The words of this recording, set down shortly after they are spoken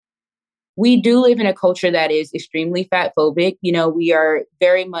we do live in a culture that is extremely fat phobic. We are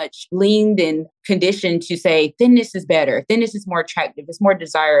very much leaned and conditioned to say thinness is better. Thinness is more attractive. It's more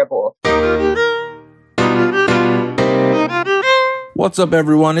desirable. What's up,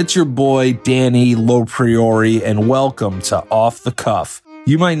 everyone? It's your boy, Danny Lopriori, and welcome to Off the Cuff.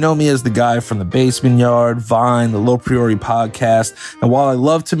 You might know me as the guy from the Basement Yard, Vine, the Lopriori podcast, and while I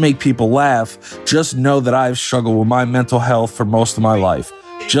love to make people laugh, just know that I've struggled with my mental health for most of my life,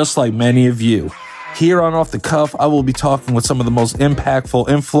 just like many of you. Here on Off the Cuff, I will be talking with some of the most impactful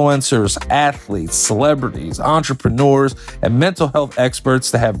influencers, athletes, celebrities, entrepreneurs, and mental health experts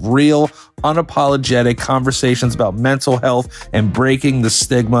to have real, unapologetic conversations about mental health and breaking the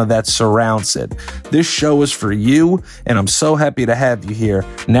stigma that surrounds it. This show is for you, and I'm so happy to have you here.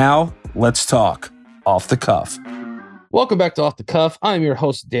 Now, let's talk Off the Cuff. Welcome back to Off the Cuff. I'm your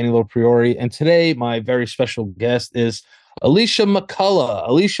host, Danny Lopriori, and today my very special guest is Alicia McCullough.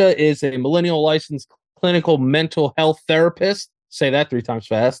 Alicia is a millennial licensed clinical mental health therapist, say that 3 times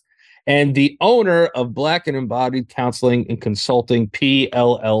fast, and the owner of Black and Embodied Counseling and Consulting,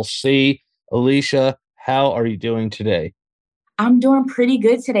 PLLC. Alicia, how are you doing today? I'm doing pretty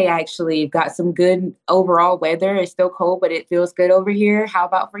good today, actually. Got some good overall weather. It's still cold, but it feels good over here. How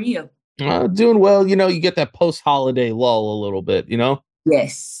about for you? Doing well. You get that post-holiday lull a little bit,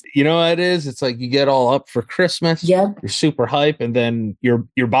 Yes. You know what it is? It's like you get all up for Christmas. Yep. You're super hype, and then your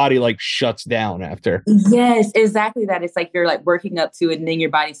body like shuts down after. Yes, exactly that. It's like you're like working up to it, and then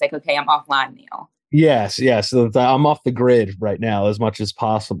your body's like, okay, I'm offline now. Yes. So I'm off the grid right now as much as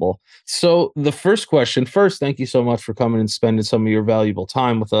possible. So the first question, thank you so much for coming and spending some of your valuable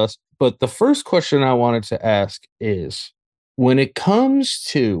time with us. But the first question I wanted to ask is, when it comes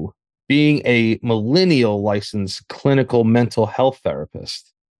to being a millennial licensed clinical mental health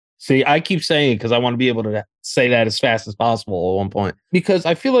therapist. See, I keep saying it because I want to be able to say that as fast as possible at one point, because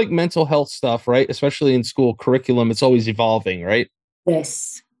I feel like mental health stuff, right, especially in school curriculum, it's always evolving, right?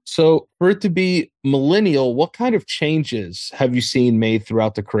 Yes. So for it to be millennial, what kind of changes have you seen made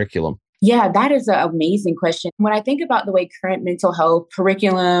throughout the curriculum? Yeah, that is an amazing question. When I think about the way current mental health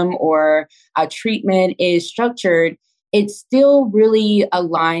curriculum or treatment is structured, it still really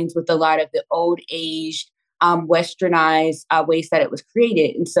aligns with a lot of the old age, westernized ways that it was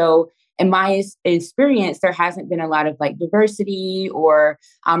created. And so in my experience, there hasn't been a lot of like diversity or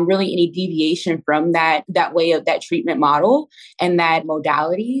really any deviation from that way of that treatment model and that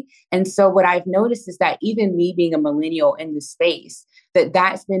modality. And so what I've noticed is that even me being a millennial in the space,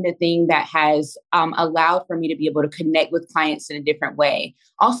 that's been the thing that has allowed for me to be able to connect with clients in a different way.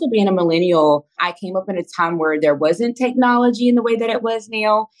 Also, being a millennial, I came up in a time where there wasn't technology in the way that it was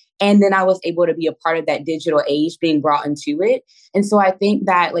now. And then I was able to be a part of that digital age being brought into it. And so I think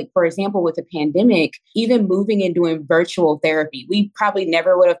that, like, for example, with the pandemic, even moving and doing virtual therapy, we probably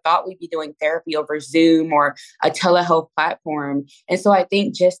never would have thought we'd be doing therapy over Zoom or a telehealth platform. And so I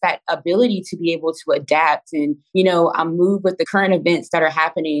think just that ability to be able to adapt and, move with the current events that are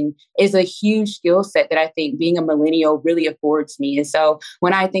happening is a huge skill set that I think being a millennial really affords me. And so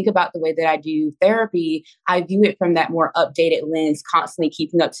when I think about the way that I do therapy, I view it from that more updated lens, constantly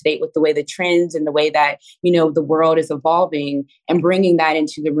keeping up to date with the way the trends and the way that, the world is evolving and bringing that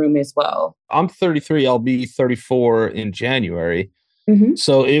into the room as well. I'm 33. I'll be 34 in January. Mm-hmm.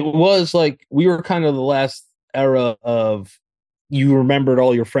 So it was like we were kind of the last era of you remembered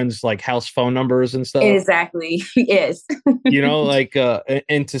all your friends' like house phone numbers and stuff. Exactly. Yes.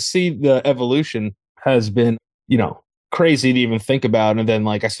 And to see the evolution has been, crazy to even think about. And then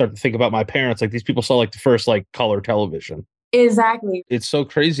like I start to think about my parents, like these people saw like the first like color television. Exactly. It's so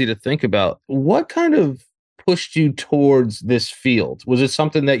crazy to think about. What kind of pushed you towards this field? Was it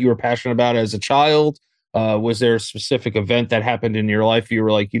something that you were passionate about as a child? Was there a specific event that happened in your life? You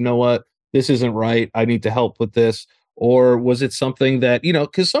were like, you know what, this isn't right. I need to help with this. Or was it something that,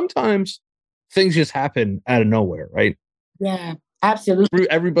 because sometimes things just happen out of nowhere, right? Yeah, absolutely.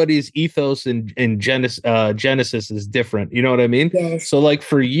 Everybody's ethos and genesis is different. You know what I mean? Yes. So like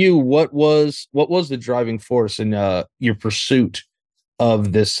for you, what was the driving force in your pursuit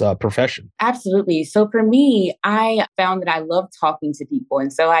of this profession? Absolutely. So for me, I found that I love talking to people.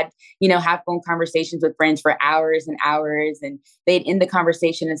 And so I'd, have phone conversations with friends for hours and hours. And they'd end the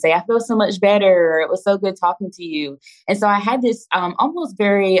conversation and say, I feel so much better. Or, it was so good talking to you. And so I had this almost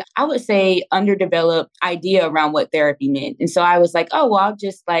very, I would say, underdeveloped idea around what therapy meant. And so I was like, oh, well, I'll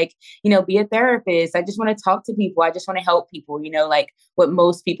just like, be a therapist. I just want to talk to people. I just want to help people, like what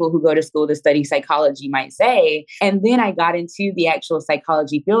most people who go to school to study psychology might say. And then I got into the actual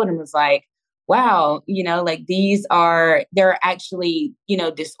psychology field and was like, wow, like there are actually,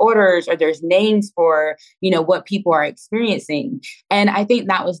 disorders, or there's names for, what people are experiencing. And I think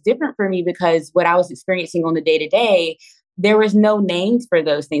that was different for me because what I was experiencing on the day to day, there was no names for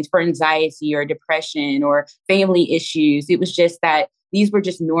those things, for anxiety or depression or family issues. It was just that these were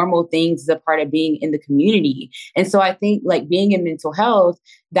just normal things as a part of being in the community. And so I think like being in mental health,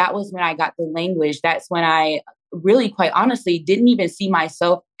 that was when I got the language. That's when I really, quite honestly, didn't even see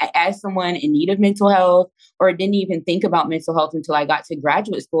myself as someone in need of mental health, or didn't even think about mental health until I got to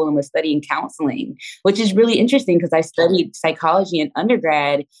graduate school and was studying counseling, which is really interesting because I studied psychology in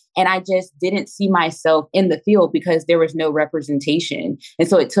undergrad, and I just didn't see myself in the field because there was no representation. And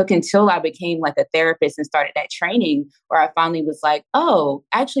so it took until I became like a therapist and started that training where I finally was like, oh,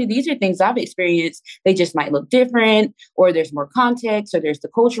 actually, these are things I've experienced. They just might look different, or there's more context, or there's the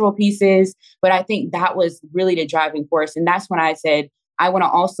cultural pieces. But I think that was really the driving force. And that's when I said, I want to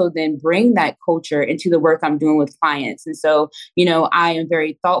also then bring that culture into the work I'm doing with clients. And so, I am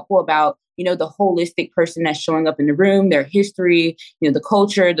very thoughtful about, the holistic person that's showing up in the room, their history, the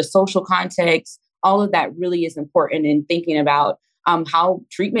culture, the social context, all of that really is important in thinking about how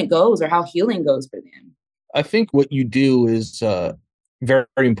treatment goes or how healing goes for them. I think what you do is very,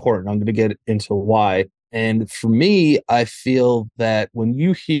 very important. I'm going to get into why. And for me, I feel that when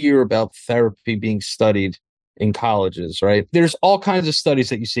you hear about therapy being studied in colleges, right? There's all kinds of studies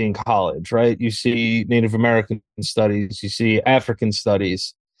that you see in college, right? You see Native American studies, you see African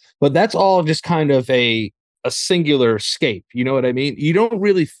studies, but that's all just kind of a singular scape. You know what I mean? You don't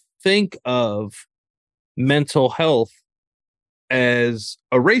really think of mental health as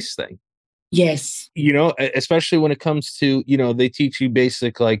a race thing. Yes. Especially when it comes to, they teach you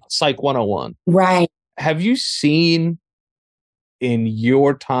basic like Psych 101. Right. Have you seen in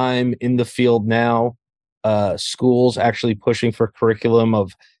your time in the field now, schools actually pushing for curriculum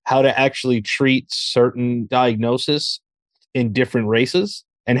of how to actually treat certain diagnosis in different races?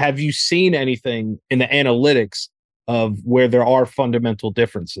 And have you seen anything in the analytics of where there are fundamental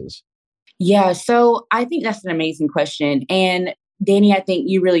differences? Yeah, so I think that's an amazing question. And Danny, I think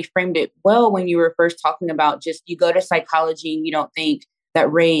you really framed it well when you were first talking about just you go to psychology and you don't think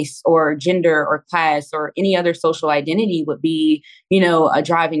that race or gender or class or any other social identity would be, a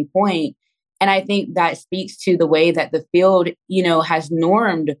driving point. And I think that speaks to the way that the field, has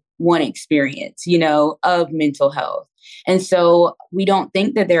normed one experience, of mental health. And so we don't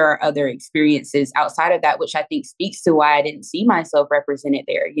think that there are other experiences outside of that, which I think speaks to why I didn't see myself represented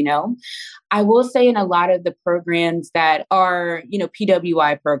there. I will say in a lot of the programs that are,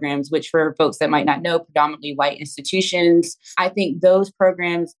 PWI programs, which for folks that might not know, predominantly white institutions, I think those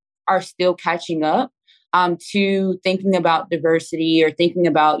programs are still catching up to thinking about diversity or thinking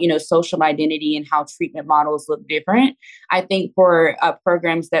about, social identity and how treatment models look different. I think for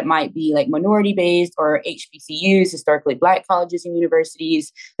programs that might be like minority based or HBCUs, historically Black colleges and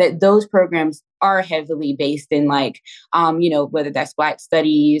universities, that those programs are heavily based in like, whether that's Black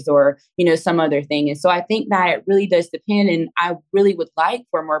studies or, some other thing. And so I think that it really does depend. And I really would like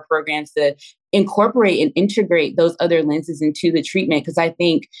for more programs to incorporate and integrate those other lenses into the treatment, because I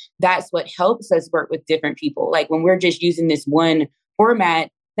think that's what helps us work with different people. Like when we're just using this one format,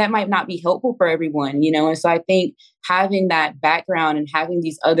 that might not be helpful for everyone, And so I think having that background and having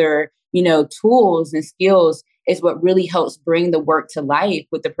these other, tools and skills is what really helps bring the work to life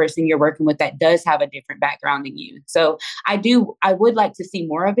with the person you're working with that does have a different background than you. So I would like to see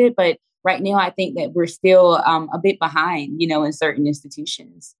more of it, but right now I think that we're still a bit behind, in certain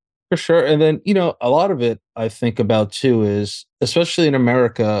institutions. For sure. And then, a lot of it I think about too is, especially in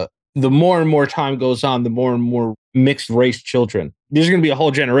America, the more and more time goes on, the more and more mixed race children. There's going to be a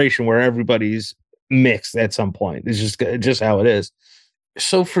whole generation where everybody's mixed at some point. It's just how it is.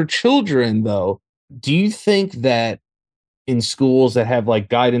 So for children, though, do you think that in schools that have like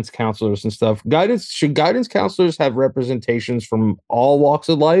guidance counselors and stuff, should guidance counselors have representations from all walks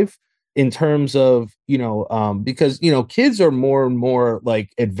of life? In terms of, because, kids are more and more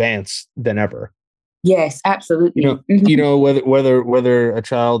like advanced than ever. Yes, absolutely. Whether a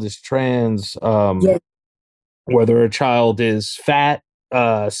child is trans, Yes. whether a child is fat,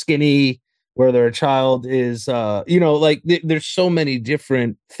 skinny, whether a child is, there's so many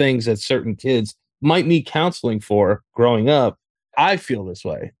different things that certain kids might need counseling for growing up. I feel this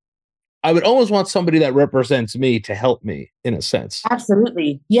way. I would almost want somebody that represents me to help me in a sense.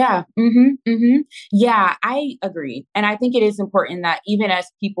 Absolutely. Yeah. Yeah, I agree. And I think it is important that even as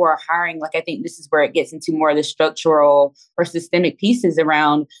people are hiring, like, I think this is where it gets into more of the structural or systemic pieces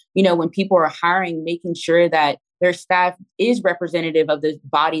around, when people are hiring, making sure that their staff is representative of the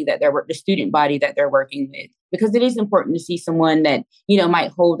body that the student body that they're working with. because it is important to see someone that,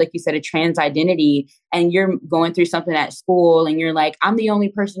 might hold, like you said, a trans identity, and you're going through something at school and you're like, I'm the only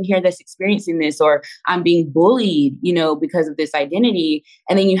person here that's experiencing this, or I'm being bullied, because of this identity.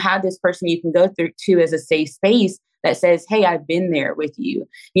 And then you have this person you can go through to as a safe space that says, hey, I've been there with you.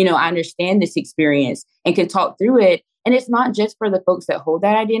 I understand this experience and can talk through it. And it's not just for the folks that hold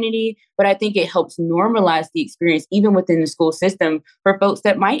that identity, but I think it helps normalize the experience, even within the school system, for folks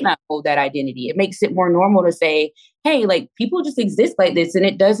that might not hold that identity. It makes it more normal to say, hey, like, people just exist like this. And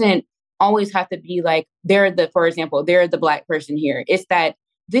it doesn't always have to be like, for example, they're the Black person here. It's that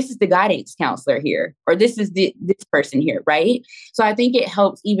this is the guidance counselor here, or this is this person here, right? So I think it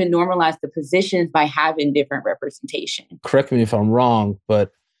helps even normalize the positions by having different representation. Correct me if I'm wrong,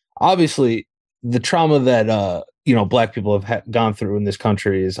 but obviously the trauma that, Black people have gone through in this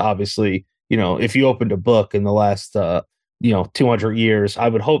country is obviously, if you opened a book in the last, 200 years, I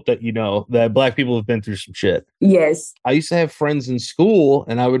would hope that, that Black people have been through some shit. Yes. I used to have friends in school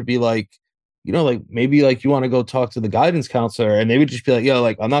and I would be like, maybe like you want to go talk to the guidance counselor, and they would just be like, yo,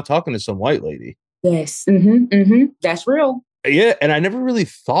 like, I'm not talking to some white lady. Yes. Mm-hmm, mm-hmm. That's real. Yeah. And I never really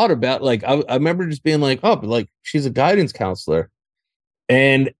thought about, like, I remember just being like, oh, but like, she's a guidance counselor.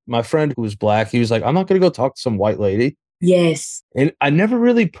 And my friend who was Black, he was like, I'm not going to go talk to some white lady. Yes. And I never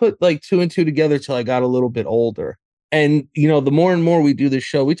really put like two and two together till I got a little bit older. And, the more and more we do this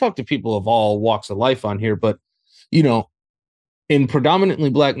show, we talk to people of all walks of life on here, but, in predominantly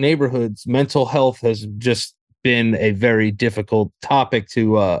Black neighborhoods, mental health has just been a very difficult topic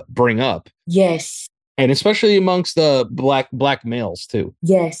to bring up. Yes. And especially amongst the black males too.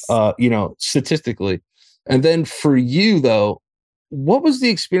 Yes. Statistically. And then for you though, what was the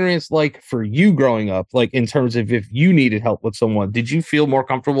experience like for you growing up? Like, in terms of if you needed help with someone, did you feel more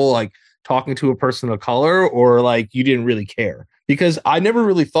comfortable like talking to a person of color, or like you didn't really care? Because I never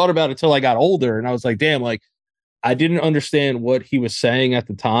really thought about it until I got older, and I was like, damn, like, I didn't understand what he was saying at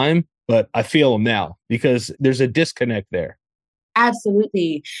the time, but I feel him now because there's a disconnect there.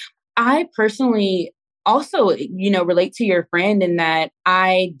 Absolutely. I personally also, relate to your friend in that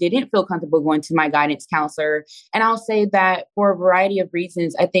I didn't feel comfortable going to my guidance counselor. And I'll say that for a variety of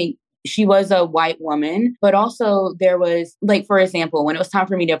reasons. I think she was a white woman, but also there was, like, for example, when it was time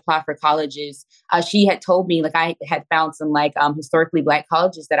for me to apply for colleges, she had told me, like, I had found some historically Black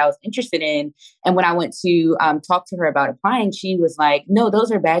colleges that I was interested in. And when I went to talk to her about applying, she was like, no,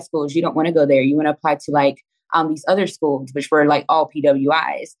 those are bad schools. You don't want to go there. You want to apply to these other schools, which were like all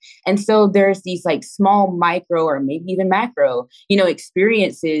PWIs. And so there's these like small micro or maybe even macro,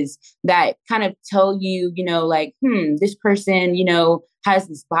 experiences that kind of tell you, this person, has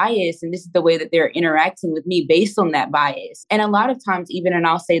this bias, and this is the way that they're interacting with me based on that bias. And a lot of times, even, and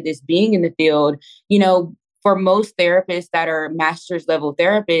I'll say this being in the field, for most therapists that are master's level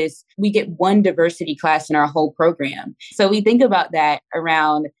therapists, we get one diversity class in our whole program. So we think about that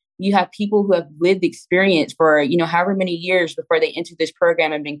around, you have people who have lived experience for, however many years before they enter this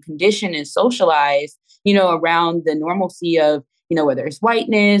program and been conditioned and socialized, around the normalcy of, whether it's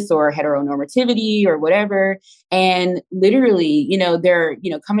whiteness or heteronormativity or whatever. And literally, they're,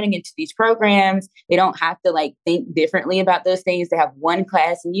 coming into these programs, they don't have to think differently about those things. They have one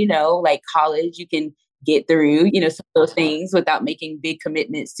class and, like college, you can get through, some of those things without making big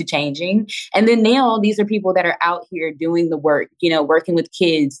commitments to changing. And then now these are people that are out here doing the work, working with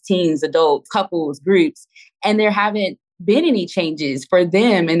kids, teens, adults, couples, groups, and there haven't been any changes for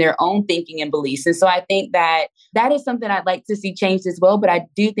them in their own thinking and beliefs. And so I think that is something I'd like to see changed as well. But I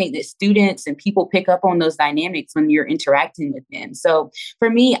do think that students and people pick up on those dynamics when you're interacting with them. So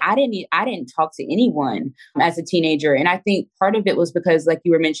for me, I didn't talk to anyone as a teenager. And I think part of it was because, like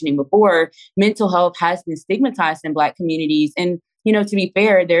you were mentioning before, mental health has been stigmatized in Black communities. And to be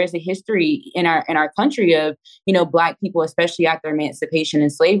fair, there is a history in our country of, Black people, especially after emancipation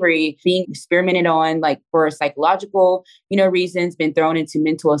and slavery, being experimented on, for psychological, reasons, been thrown into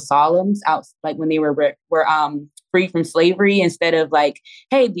mental asylums out, when they were free from slavery, instead of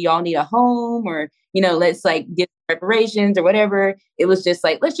hey, do y'all need a home, or, let's get reparations or whatever. It was just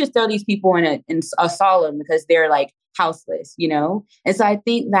let's just throw these people in an asylum because they're houseless, And so I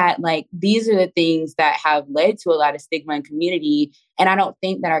think that these are the things that have led to a lot of stigma in community. And I don't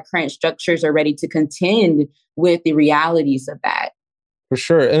think that our current structures are ready to contend with the realities of that. For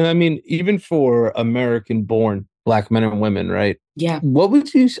sure. And I mean, even for American born Black men and women, right? Yeah. What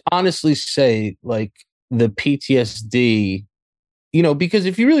would you honestly say, the PTSD, because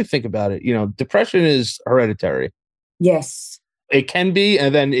if you really think about it, depression is hereditary. Yes. It can be,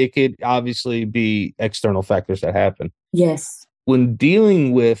 and then it could obviously be external factors that happen. Yes. When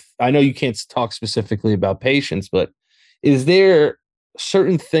dealing with, I know you can't talk specifically about patients, but is there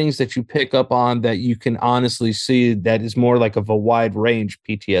certain things that you pick up on that you can honestly see that is more like of a wide range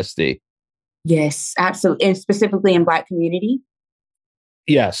PTSD? Yes, absolutely. And specifically in Black community?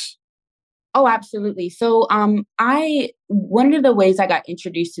 Yes. Oh, absolutely. So, I one of the ways I got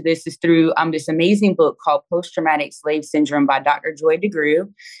introduced to this is through this amazing book called Post Traumatic Slave Syndrome by Dr. Joy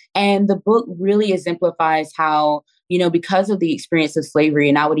DeGruy, and the book really exemplifies how, because of the experience of slavery,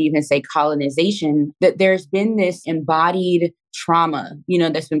 and I would even say colonization, that there's been this embodied trauma,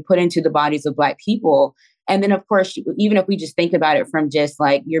 that's been put into the bodies of Black people. And then, of course, even if we just think about it from just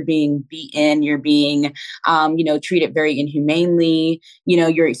like you're being beaten, you're being, treated very inhumanely,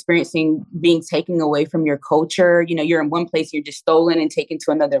 you're experiencing being taken away from your culture, you're in one place, you're just stolen and taken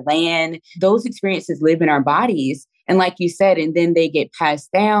to another land. Those experiences live in our bodies. And like you said, and then they get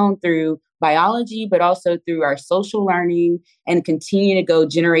passed down through biology, but also through our social learning and continue to go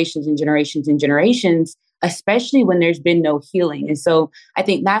generations and generations and generations, especially when there's been no healing. And so I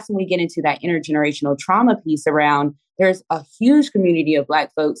think that's when we get into that intergenerational trauma piece around there's a huge community of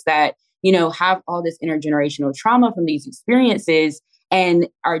Black folks that, have all this intergenerational trauma from these experiences and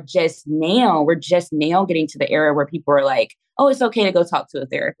we're just now getting to the era where people are like, oh, it's okay to go talk to a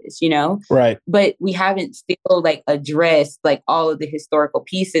therapist, Right. But we haven't still like addressed like all of the historical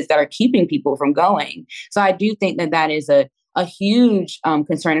pieces that are keeping people from going. So I do think that that is a huge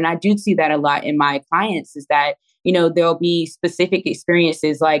concern. And I do see that a lot in my clients is that, there'll be specific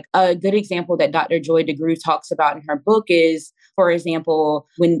experiences. Like a good example that Dr. Joy DeGruy talks about in her book is, for example,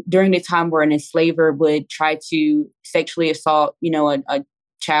 when during the time where an enslaver would try to sexually assault, a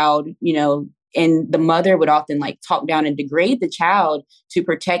child, and the mother would often like talk down and degrade the child to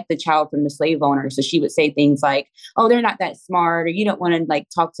protect the child from the slave owner. So she would say things like, oh, they're not that smart, or you don't want to like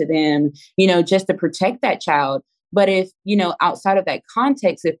talk to them, just to protect that child. But if, outside of that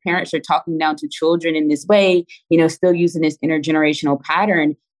context, if parents are talking down to children in this way, still using this intergenerational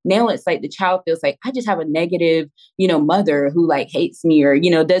pattern, now it's like the child feels like I just have a negative, mother who like hates me or,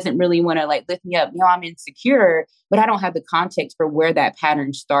 doesn't really want to like lift me up. I'm insecure, but I don't have the context for where that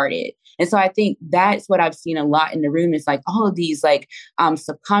pattern started. And so I think that's what I've seen a lot in the room is like all of these like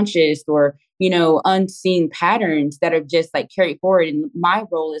subconscious or, unseen patterns that are just like carried forward. And my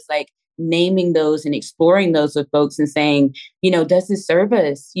role is like naming those and exploring those with folks and saying, does this serve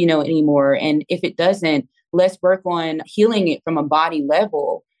us, anymore? And if it doesn't, let's work on healing it from a body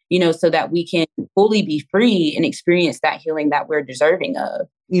level, so that we can fully be free and experience that healing that we're deserving of.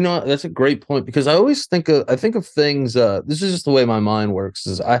 That's a great point because I always think of things. This is just the way my mind works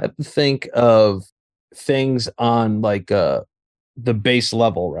is I have to think of things on like the base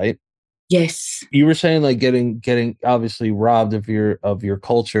level, right? Yes. You were saying like getting obviously robbed of your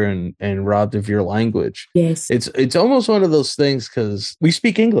culture and robbed of your language. Yes. It's almost one of those things because we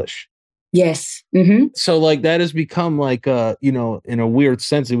speak English. Yes. Mm-hmm. So like that has become like in a weird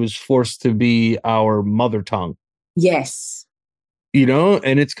sense, it was forced to be our mother tongue. Yes.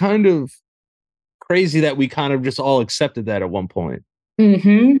 And it's kind of crazy that we kind of just all accepted that at one point.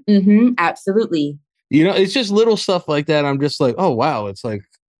 Mm-hmm. Mm-hmm. Absolutely. It's just little stuff like that. I'm just like, oh wow, it's like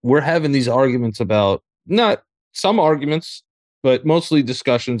we're having these arguments about not some arguments, but mostly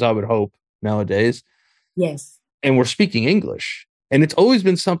discussions, I would hope nowadays. Yes. And we're speaking English. And it's always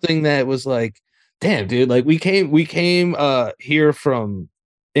been something that was like, damn, dude, like we came here from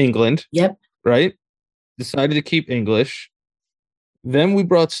England. Yep. Right? Decided to keep English. Then we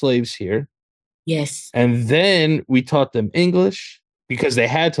brought slaves here. Yes. And then we taught them English because they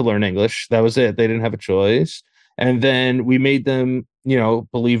had to learn English. That was it. They didn't have a choice. And then we made them,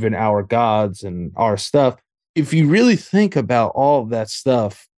 believe in our gods and our stuff. If you really think about all of that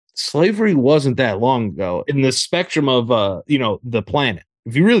stuff, slavery wasn't that long ago in the spectrum of, the planet.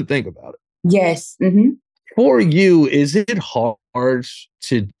 If you really think about it. Yes. Mm-hmm. For you, is it hard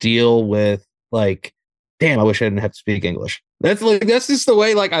to deal with like, damn, I wish I didn't have to speak English? That's just the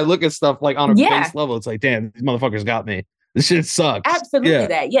way like I look at stuff like on a base level. It's like, damn, these motherfuckers got me. This shit sucks. Absolutely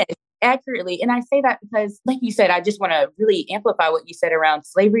that. Yes, accurately. And I say that because, like you said, I just want to really amplify what you said around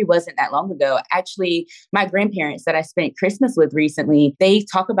slavery wasn't that long ago. Actually, my grandparents that I spent Christmas with recently, they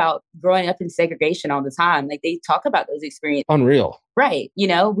talk about growing up in segregation all the time. Like they talk about those experiences. Unreal. Right.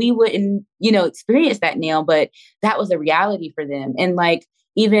 We wouldn't, experience that now, but that was a reality for them. And like,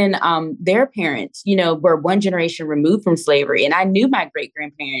 even their parents, were one generation removed from slavery. And I knew my great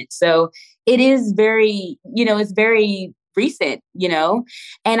grandparents. So it is very, it's very recent,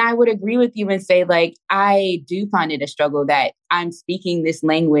 and I would agree with you and say, like, I do find it a struggle that I'm speaking this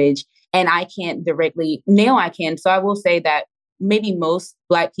language and I can't directly, now I can. So I will say that maybe most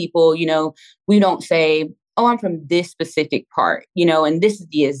Black people, we don't say, oh, I'm from this specific part, and this is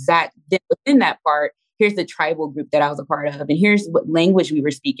the exact, within that part, here's the tribal group that I was a part of, and here's what language we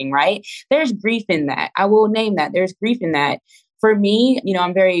were speaking, right? There's grief in that. I will name that. There's grief in that. For me,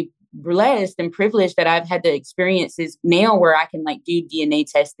 I'm very blessed and privileged that I've had the experiences now where I can like do DNA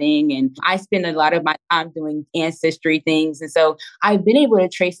testing, and I spend a lot of my time doing ancestry things. And so I've been able to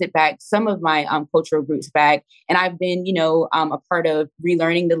trace it back, some of my cultural roots back. And I've been, a part of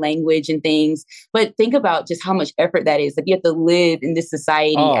relearning the language and things. But think about just how much effort that is. Like you have to live in this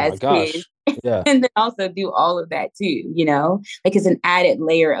society Oh as my gosh. kids. Yeah. And then also do all of that too, like it's an added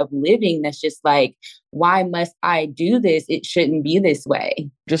layer of living that's just like, why must I do this? It shouldn't be this way.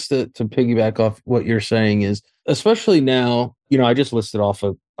 Just to piggyback off what you're saying is, especially now, I just listed off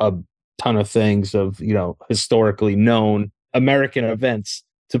a ton of things of, historically known American events,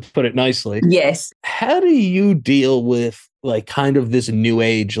 to put it nicely. Yes. How do you deal with like kind of this new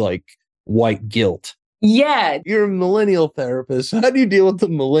age, like white guilt? Yeah. You're a millennial therapist. How do you deal with the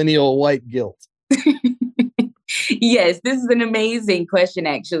millennial white guilt? Yes, this is an amazing question,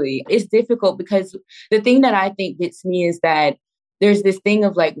 actually. It's difficult because the thing that I think gets me is that there's this thing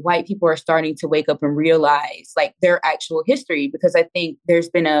of like white people are starting to wake up and realize like their actual history, because I think there's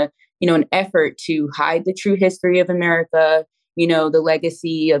been an effort to hide the true history of America, the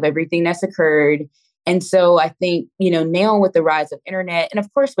legacy of everything that's occurred. And so I think, now with the rise of internet, and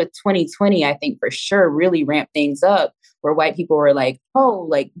of course with 2020, I think for sure really ramped things up, where white people were like, oh,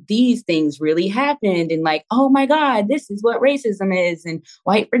 like these things really happened. And like, oh my God, this is what racism is, and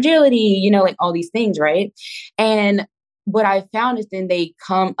white fragility, like all these things, right? And what I found is then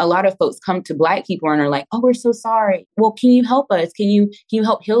a lot of folks come to Black people and are like, oh, we're so sorry. Well, can you help us? Can you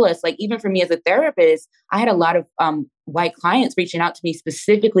help heal us? Like, even for me as a therapist, I had a lot of white clients reaching out to me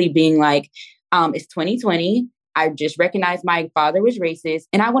specifically being like, it's 2020. I just recognized my father was racist,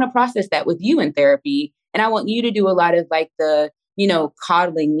 and I want to process that with you in therapy. And I want you to do a lot of like the,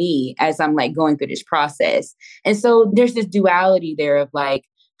 coddling me as I'm like going through this process. And so there's this duality there of like,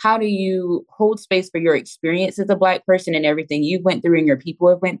 how do you hold space for your experience as a Black person and everything you went through and your people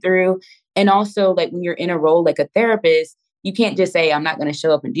have went through? And also like when you're in a role like a therapist, you can't just say, I'm not going to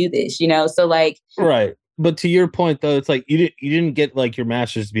show up and do this, So like, right. But to your point, though, it's like you didn't get like your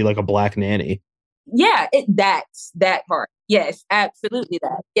master's to be like a Black nanny. Yeah, that's that part. Yes, absolutely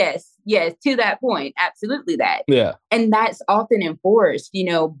that. Yes, to that point, absolutely that. Yeah. And that's often enforced,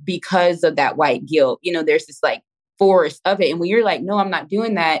 because of that white guilt. There's this like force of it. And when you're like, no, I'm not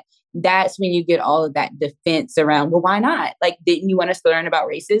doing that, that's when you get all of that defense around, well, why not? Like, didn't you want us to learn about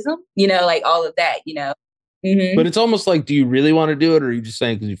racism? Like all of that, Mm-hmm. But it's almost like, do you really want to do it, or are you just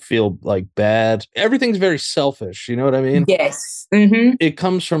saying because you feel like bad? Everything's very selfish. You know what I mean? Yes. Mm-hmm. It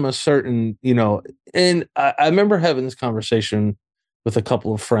comes from a certain, and I remember having this conversation with a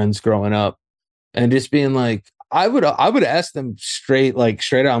couple of friends growing up, and just being like, I would ask them straight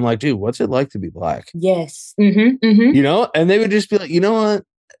out. I'm like, dude, what's it like to be Black? Yes. Mm-hmm. Mm-hmm. And they would just be like, you know what?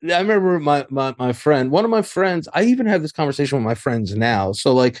 I remember my friend, one of my friends, I even have this conversation with my friends now.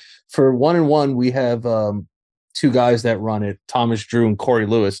 So like for 1-on-1, we have two guys that run it, Thomas Drew and Corey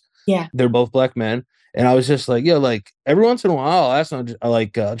Lewis. Yeah. They're both Black men. And I was just like, yeah, like every once in a while, I'll ask them, just be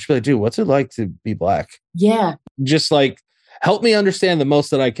like, dude, what's it like to be Black? Yeah. Just like, help me understand the most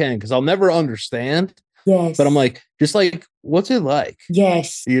that I can, because I'll never understand. Yes. But I'm like, just like, what's it like?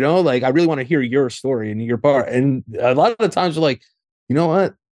 Yes. Like, I really want to hear your story and your part. And a lot of the times you're like, you know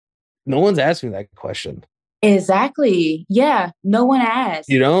what? No one's asking that question. Exactly. Yeah. No one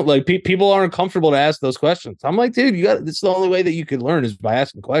asked. Like people aren't comfortable to ask those questions. I'm like, dude, this is the only way that you can learn is by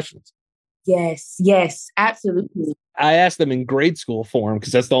asking questions. Yes. Yes. Absolutely. I asked them in grade school form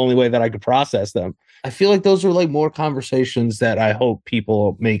because that's the only way that I could process them. I feel like those are like more conversations that I hope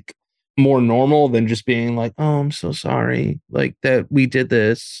people make more normal than just being like, oh, I'm so sorry. Like that we did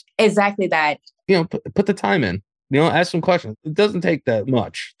this. Exactly that. Put the time in. Ask some questions. It doesn't take that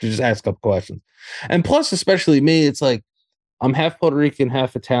much to just ask a couple questions. And plus, especially me, it's like I'm half Puerto Rican,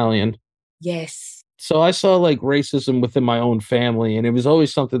 half Italian. Yes. So I saw like racism within my own family. And it was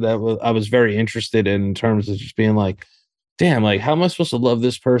always something that I was very interested in terms of just being like, damn, like how am I supposed to love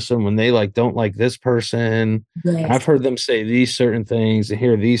this person when they like don't like this person? Yes. I've heard them say these certain things and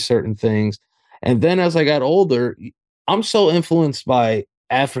hear these certain things. And then as I got older, I'm so influenced by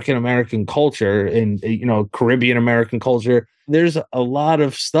African American culture and Caribbean American culture. There's a lot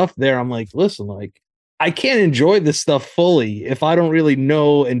of stuff there. I'm like, listen, like I can't enjoy this stuff fully if I don't really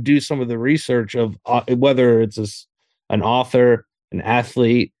know and do some of the research of whether it's an author, an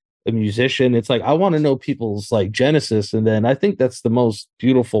athlete, a musician. It's like I want to know people's like genesis, and then I think that's the most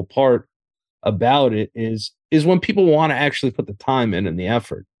beautiful part about it is when people want to actually put the time in and the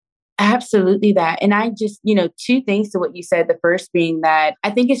effort. Absolutely that. And I just, two things to what you said. The first being that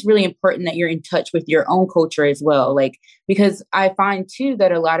I think it's really important that you're in touch with your own culture as well. Like, because I find too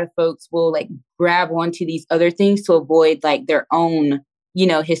that a lot of folks will like grab onto these other things to avoid like their own,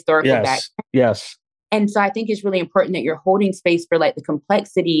 historical back. Yes. Yes. And so I think it's really important that you're holding space for like the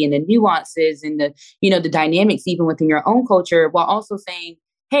complexity and the nuances and the dynamics even within your own culture, while also saying,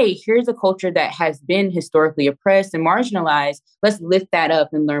 hey, here's a culture that has been historically oppressed and marginalized. Let's lift that up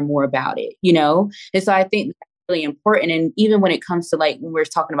and learn more about it. And so I think that's really important. And even when it comes to like when we're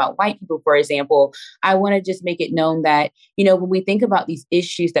talking about white people, for example, I want to just make it known that, when we think about these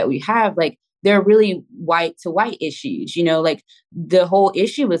issues that we have, like they're really white to white issues, like the whole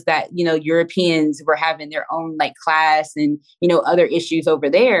issue was that, Europeans were having their own like class and, other issues over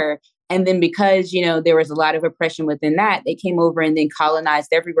there. And then because, there was a lot of oppression within that, they came over and then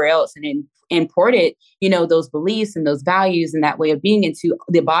colonized everywhere else and then imported, those beliefs and those values and that way of being into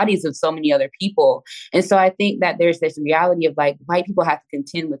the bodies of so many other people. And so I think that there's this reality of like white people have to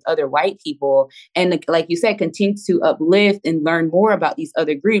contend with other white people. And like you said, continue to uplift and learn more about these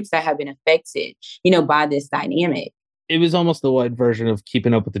other groups that have been affected, by this dynamic. It was almost the white version of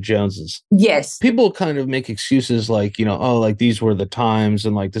Keeping Up with the Joneses. Yes. People kind of make excuses like, oh, like these were the times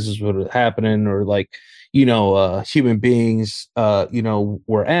and like this is what was happening, or like, human beings,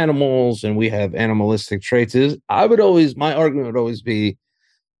 we're animals and we have animalistic traits. My argument would always be,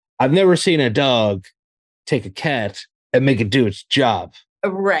 I've never seen a dog take a cat and make it do its job.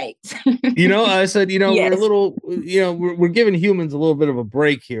 Right. I said, Yes. we're a little, we're giving humans a little bit of a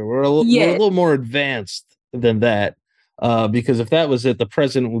break here. We're a little more advanced than that. Because if that was it, the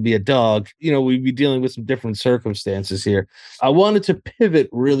president would be a dog. We'd be dealing with some different circumstances here. I wanted to pivot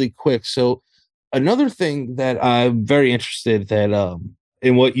really quick. So another thing that I'm very interested that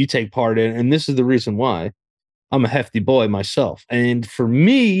in what you take part in, and this is the reason why I'm a hefty boy myself. And for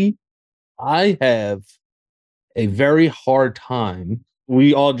me, I have a very hard time.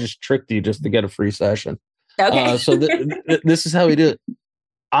 We all just tricked you just to get a free session. Okay. So this is how we do it.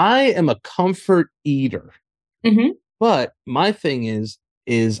 I am a comfort eater. Mm-hmm. But my thing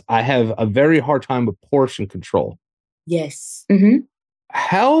is I have a very hard time with portion control. Yes. Mm-hmm.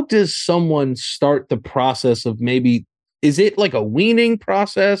 How does someone start the process of is it like a weaning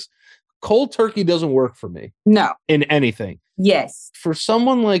process? Cold turkey doesn't work for me. No. In anything. Yes. For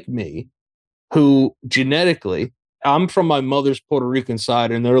someone like me, who genetically, I'm from my mother's Puerto Rican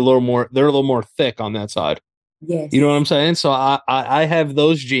side, and they're a little more thick on that side. Yes. You know what I'm saying? So I have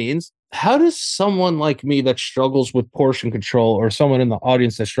those genes. How does someone like me that struggles with portion control, or someone in the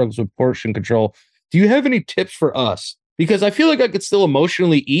audience that struggles with portion control, do you have any tips for us? Because I feel like I could still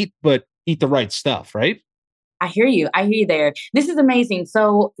emotionally eat, but eat the right stuff, right? I hear you there. This is amazing.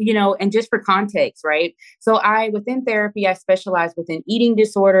 So, and just for context, right? So within therapy, I specialize within eating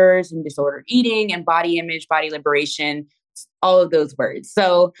disorders and disordered eating and body image, body liberation, all of those words.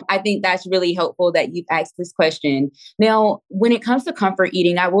 So I think that's really helpful that you've asked this question. Now, when it comes to comfort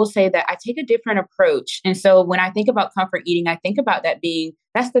eating, I will say that I take a different approach. And so when I think about comfort eating, I think about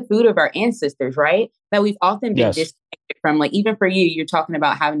that's the food of our ancestors, right? That we've often been disconnected from. Like, even for you, you're talking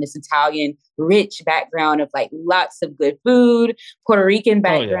about having this Italian rich background of like lots of good food, Puerto Rican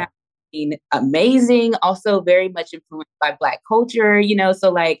background. Oh, yeah. Amazing. Also very much influenced by Black culture,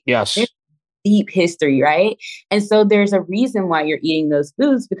 so like, yes, deep history, right? And so there's a reason why you're eating those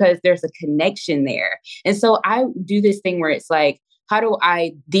foods, because there's a connection there. And so I do this thing where it's like, how do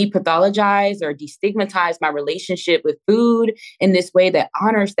I depathologize or destigmatize my relationship with food in this way that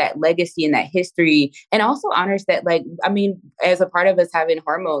honors that legacy and that history, and also honors that, like, as a part of us having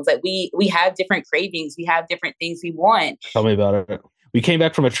hormones, like we have different cravings, we have different things we want. Tell me about it. We came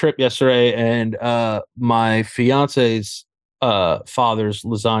back from a trip yesterday, and my fiance's father's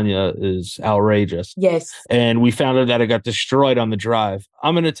lasagna is outrageous. Yes. And we found out that it got destroyed on the drive.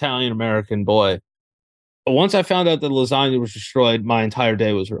 I'm an Italian American boy. But once I found out that lasagna was destroyed, my entire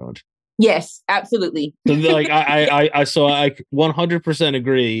day was ruined. Yes, absolutely. So like I 100%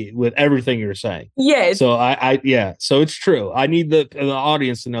 agree with everything you're saying. Yes. So so it's true. I need the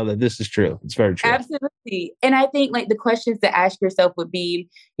audience to know that this is true. It's very true. Absolutely. And I think like the questions to ask yourself would be,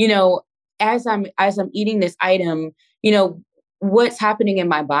 as I'm eating this item, what's happening in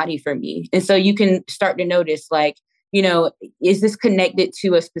my body for me? And so you can start to notice, like, is this connected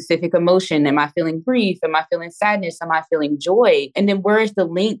to a specific emotion? Am I feeling grief? Am I feeling sadness? Am I feeling joy? And then where is the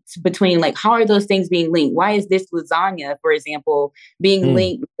link between, like, how are those things being linked? Why is this lasagna, for example, being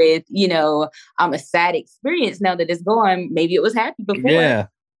linked with, a sad experience now that it's gone? Maybe it was happy before. Yeah.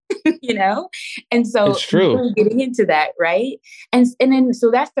 And so it's true. Really getting into that, right? And then, so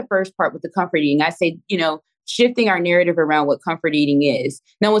that's the first part with the comforting. I say, shifting our narrative around what comfort eating is.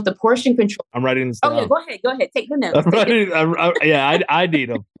 Now with the portion control. I'm writing this down. Oh yeah, go ahead. Take the notes. I need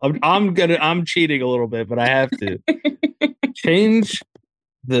them. I'm cheating a little bit, but I have to change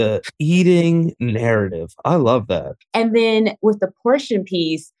the eating narrative. I love that. And then with the portion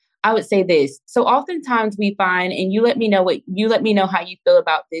piece, I would say this. So oftentimes we find, and you let me know how you feel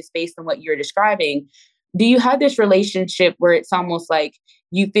about this based on what you're describing. Do you have this relationship where it's almost like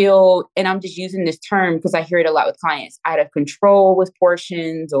you feel, and I'm just using this term because I hear it a lot with clients, out of control with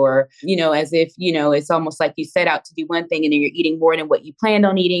portions, or, as if, it's almost like you set out to do one thing and then you're eating more than what you planned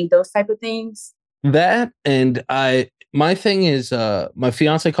on eating, those type of things? That, and my thing is, my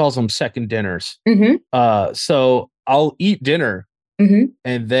fiance calls them second dinners. Mm-hmm. So I'll eat dinner, mm-hmm.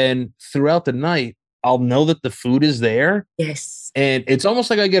 and then throughout the night, I'll know that the food is there. Yes. And it's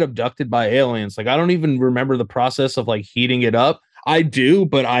almost like I get abducted by aliens. Like, I don't even remember the process of like heating it up. I do,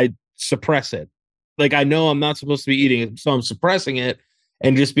 but I suppress it. Like, I know I'm not supposed to be eating it, so I'm suppressing it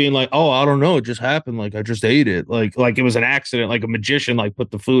and just being like, oh, I don't know. It just happened. Like, I just ate it. Like it was an accident, like a magician, like put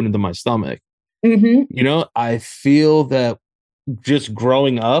the food into my stomach. Mm-hmm. I feel that just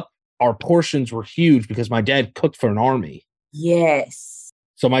growing up, our portions were huge because my dad cooked for an army. Yes.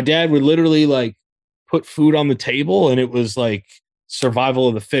 So my dad would literally like put food on the table, and it was like survival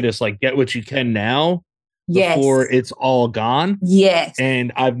of the fittest, like get what you can now before it's all gone. Yes.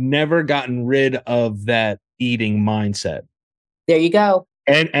 And I've never gotten rid of that eating mindset. There you go.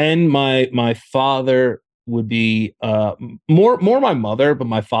 And my father would be more my mother, but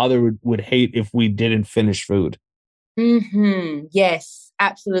my father would hate if we didn't finish food. Mm-hmm. Yes,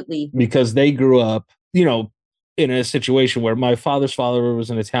 absolutely. Because they grew up, in a situation where my father's father was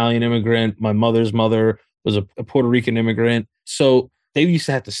an Italian immigrant. My mother's mother was a Puerto Rican immigrant. So they used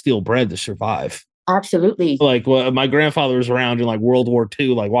to have to steal bread to survive. Absolutely. Like, my grandfather was around in like World War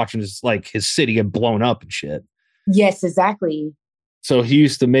II, like watching his city get blown up and shit. Yes, exactly. So he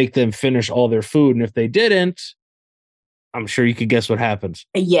used to make them finish all their food. And if they didn't, I'm sure you could guess what happens.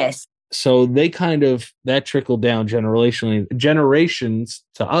 Yes. So they that trickled down generations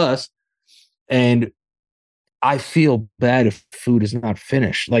to us. And I feel bad if food is not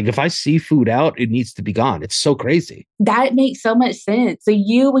finished. Like, if I see food out, it needs to be gone. It's so crazy. That makes so much sense. So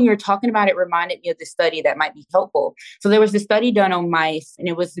when you're talking about it, reminded me of the study that might be helpful. So there was a study done on mice, and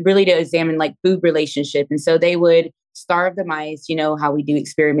it was really to examine like food relationship. And so they would starve the mice, how we do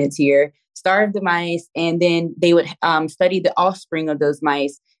experiments here, starve the mice, and then they would study the offspring of those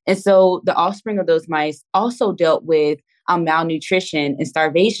mice. And so the offspring of those mice also dealt with malnutrition and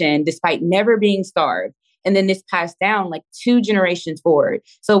starvation despite never being starved. And then this passed down like 2 generations forward.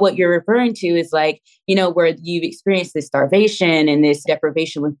 So what you're referring to is like, where you've experienced this starvation and this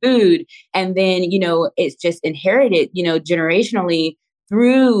deprivation with food. And then, it's just inherited, generationally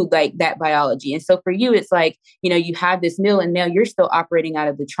through like that biology. And so for you, it's like, you have this meal and now you're still operating out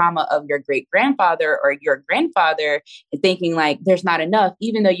of the trauma of your great grandfather or your grandfather and thinking like there's not enough,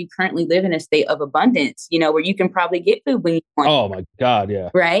 even though you currently live in a state of abundance, where you can probably get food when you want. Oh my God. Yeah.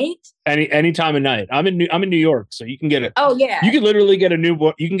 Right. Any time of night. I'm in New York, so you can get it. Oh yeah. You can literally get a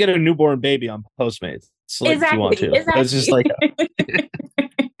newborn. You can get a newborn baby on Postmates. Like, exactly. If you want to. Exactly. It's just like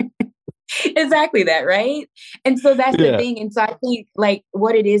exactly that, right? And so that's the thing. And so I think like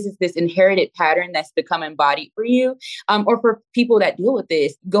what it is this inherited pattern that's become embodied for you, or for people that deal with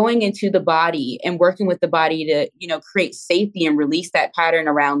this, going into the body and working with the body to, create safety and release that pattern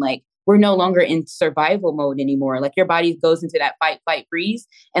around like, we're no longer in survival mode anymore. Like your body goes into that fight, flight, freeze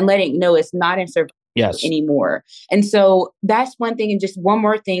and letting know it's not in survival anymore. And so that's one thing. And just one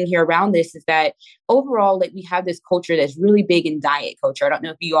more thing here around this is that overall, like we have this culture that's really big in diet culture. I don't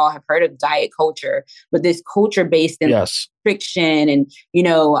know if you all have heard of diet culture, but this culture based in restriction and,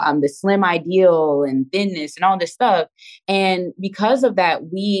 the slim ideal and thinness and all this stuff. And because of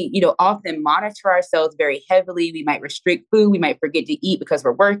that, we, often monitor ourselves very heavily. We might restrict food. We might forget to eat because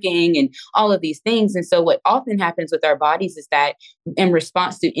we're working and all of these things. And so what often happens with our bodies is that in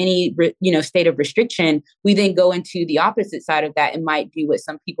response to any, state of restriction, we then go into the opposite side of that and might do what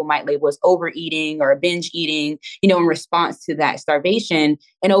some people might label as overeating or binge eating, in response to that starvation.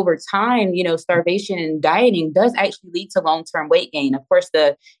 And over time, starvation and dieting does actually lead to long-term weight gain. Of course,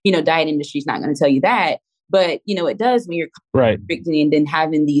 the, diet industry is not going to tell you that, but, it does when you're restricting and then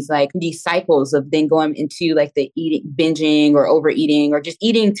having these cycles of then going into like the eating, binging or overeating or just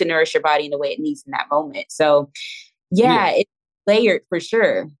eating to nourish your body in the way it needs in that moment. So it's layered for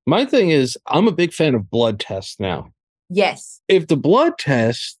sure. My thing is, I'm a big fan of blood tests now. Yes. If the blood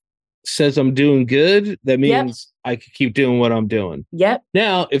test says I'm doing good, that means I could keep doing what I'm doing. Yep.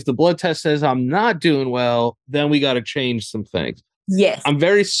 Now, if the blood test says I'm not doing well, then we got to change some things. Yes. I'm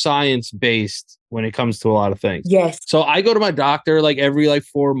very science-based when it comes to a lot of things. Yes. So I go to my doctor like every like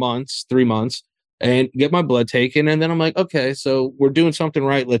 4 months, 3 months, and get my blood taken. And then I'm like, okay, so we're doing something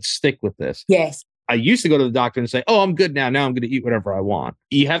right. Let's stick with this. Yes. I used to go to the doctor and say, oh, I'm good now. Now I'm going to eat whatever I want.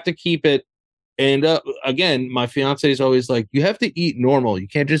 You have to keep it. And again, my fiance is always like, you have to eat normal. You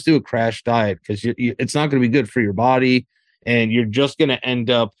can't just do a crash diet because it's not going to be good for your body. And you're just going to end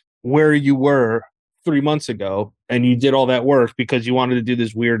up where you were 3 months ago. And you did all that work because you wanted to do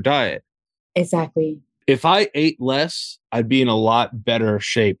this weird diet. Exactly. If I ate less, I'd be in a lot better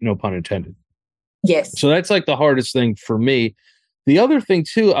shape. No pun intended. Yes. So that's like the hardest thing for me. The other thing,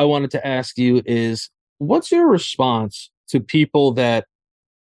 too, I wanted to ask you is what's your response to people that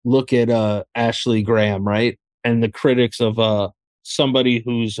look at Ashley Graham, right? And the critics of somebody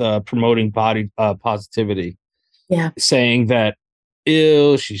who's promoting body positivity. Yeah. Saying that,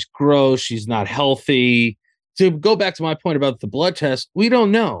 ew, she's gross, she's not healthy. To go back to my point about the blood test, we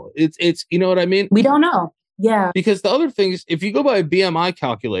don't know. It's you know what I mean? We don't know. Yeah. Because the other thing is, if you go by a BMI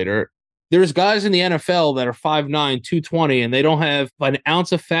calculator, there's guys in the NFL that are 5'9", 220, and they don't have an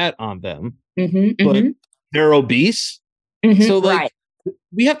ounce of fat on them, but they're obese. So like,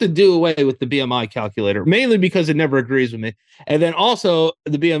 we have to do away with the BMI calculator, mainly because it never agrees with me. And then also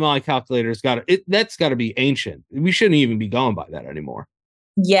the BMI calculator's that's got to be ancient. We shouldn't even be going by that anymore.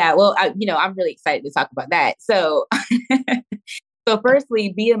 Yeah. Well, I'm really excited to talk about that. So, so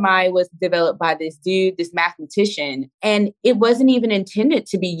firstly, BMI was developed by this dude, this mathematician, and it wasn't even intended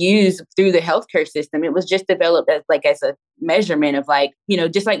to be used through the healthcare system. It was just developed as a measurement of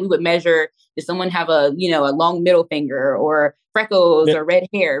just like we would measure, does someone have a long middle finger or freckles or red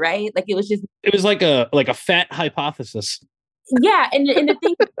hair, right? Like it was like a fat hypothesis. Yeah. And the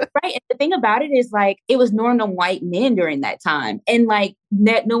thing, right. And the thing about it is like, it was normal to white men during that time. And like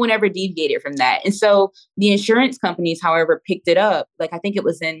no one ever deviated from that. And so the insurance companies, however, picked it up. Like, I think it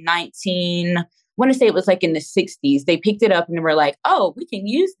was in I want to say it was like in the 60s. They picked it up and they were like, oh, we can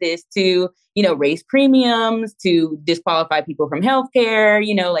use this to, raise premiums, to disqualify people from healthcare,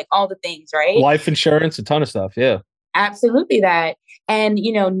 like all the things, right? Life insurance, a ton of stuff. Yeah. Absolutely that. And,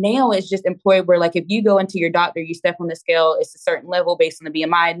 now it's just employed where like, if you go into your doctor, you step on the scale, it's a certain level based on the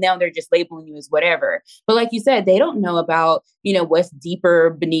BMI. Now they're just labeling you as whatever. But like you said, they don't know about, what's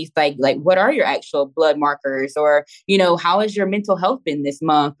deeper beneath, like what are your actual blood markers, or, how has your mental health been this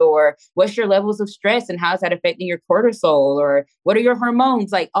month, or what's your levels of stress and how is that affecting your cortisol, or what are your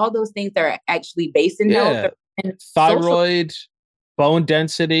hormones? Like all those things that are actually based in health. And thyroid, bone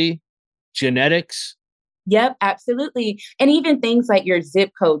density, genetics. Yep, absolutely. And even things like your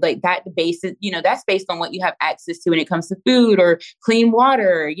zip code, like that basis, that's based on what you have access to when it comes to food or clean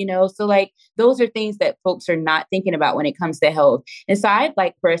water, so like those are things that folks are not thinking about when it comes to health. And so I'd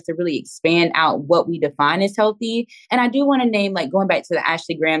like for us to really expand out what we define as healthy. And I do want to name, like going back to the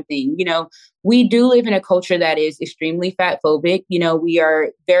Ashley Graham thing, we do live in a culture that is extremely fat phobic. We are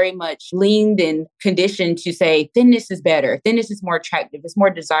very much leaned and conditioned to say thinness is better. Thinness is more attractive. It's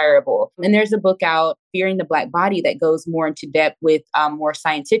more desirable. And there's a book out, Fearing the Black Body, that goes more into depth with more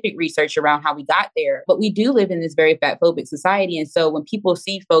scientific research around how we got there. But we do live in this very fat phobic society. And so when people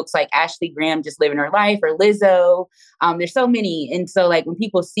see folks like Ashley Graham just living her life, or Lizzo, there's so many. And so like when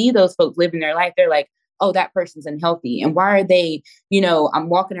people see those folks living their life, they're like, oh, that person's unhealthy. And why are they, I'm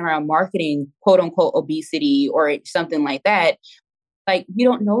walking around marketing quote unquote obesity or something like that. Like, you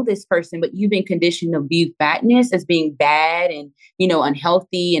don't know this person, but you've been conditioned to view fatness as being bad and,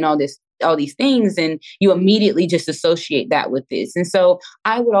 unhealthy and all these things. And you immediately just associate that with this. And so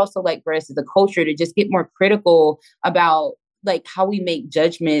I would also like for us as a culture to just get more critical about like how we make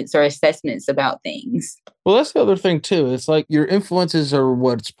judgments or assessments about things. Well, that's the other thing too. It's like your influences are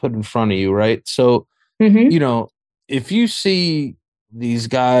what's put in front of you, right? So, if you see these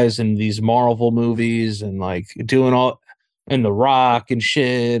guys in these Marvel movies and like doing all and The Rock and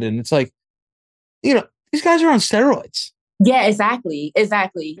shit, and it's like, these guys are on steroids. Yeah, exactly.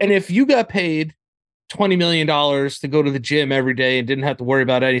 And if you got paid $20 million to go to the gym every day and didn't have to worry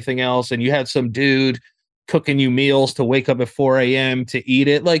about anything else, and you had some dude cooking you meals to wake up at 4 a.m. to eat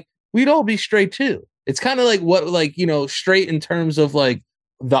it, like we'd all be straight too. It's kind of like straight in terms of like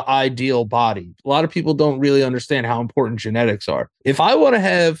the ideal body. A lot of people don't really understand how important genetics are. If I want to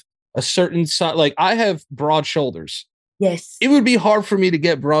have a certain size, like I have broad shoulders. Yes. It would be hard for me to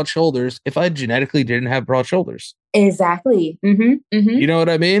get broad shoulders if I genetically didn't have broad shoulders. Exactly. You know what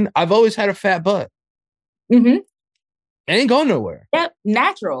I mean? I've always had a fat butt. It ain't going nowhere. Yep.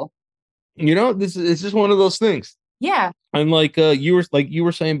 Natural. It's just one of those things. Yeah. And like you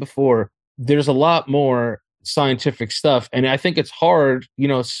were saying before, there's a lot more scientific stuff. And I think it's hard,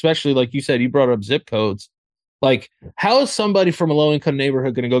 especially like you said, you brought up zip codes. Like, how is somebody from a low income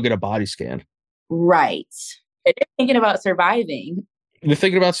neighborhood going to go get a body scan? Right. They're thinking about surviving. They're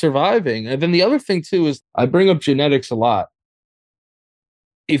thinking about surviving. And then the other thing too is I bring up genetics a lot.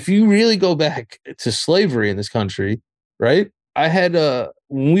 If you really go back to slavery in this country, right? I had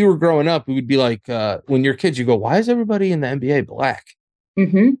when we were growing up, we would be like, when you're kids, you go, why is everybody in the NBA black?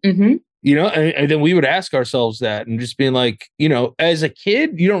 You know, and then we would ask ourselves that and just being like, you know, as a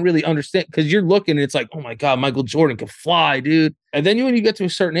kid, you don't really understand because you're looking and it's like, oh my God, Michael Jordan can fly, dude. And then when you get to a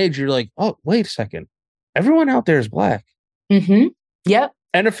certain age, you're like, oh, wait a second. Everyone out there is black. Yep.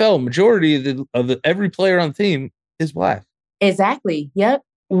 NFL, majority of the every player on the team is black. Exactly. Yep.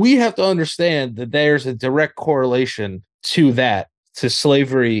 We have to understand that there's a direct correlation to that, to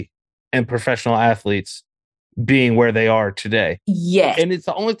slavery and professional athletes being where they are today. Yes. And it's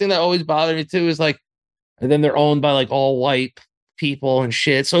the only thing that always bothered me too is like, and then they're owned by like all white people and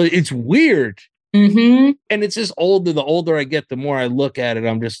shit. So it's weird. And it's just older. The older I get, the more I look at it,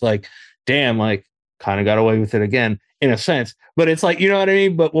 I'm just like, damn, like kind of got away with it again in a sense. But it's like, you know what I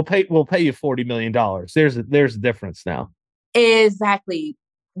mean? But we'll pay you $40 million. There's a difference now. Exactly.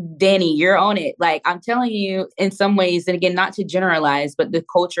 Danny, you're on it. Like, I'm telling you, in some ways, and again, not to generalize, but the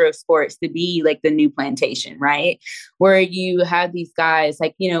culture of sports to be like the new plantation, right? Where you have these guys,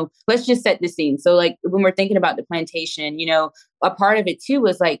 like, you know, let's just set the scene. So, like, when we're thinking about the plantation, you know, a part of it too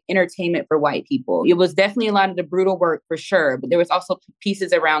was like entertainment for white people. It was definitely a lot of the brutal work for sure, but there was also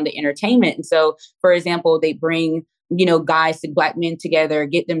pieces around the entertainment. And so, for example, they bring, you know, guys to black men together,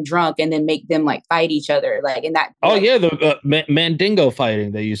 get them drunk, and then make them like fight each other. Like in that. Oh yeah, the Mandingo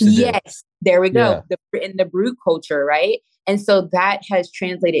fighting they used to do. Yes, there we go. In the brute culture, right? And so that has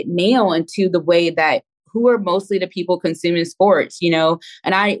translated now into the way that who are mostly the people consuming sports, you know.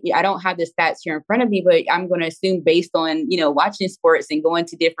 And I don't have the stats here in front of me, but I'm going to assume based on, you know, watching sports and going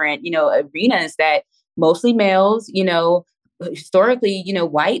to different, you know, arenas that mostly males, you know, historically, you know,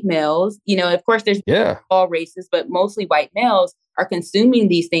 white males, you know, of course there's all races, but mostly white males are consuming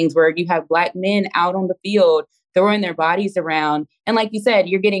these things where you have black men out on the field throwing their bodies around. And like you said,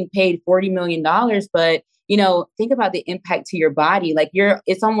 you're getting paid $40 million, but you know, think about the impact to your body. Like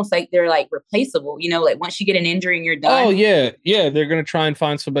it's almost like they're like replaceable, you know, like once you get an injury and you're done. Oh yeah. Yeah. They're going to try and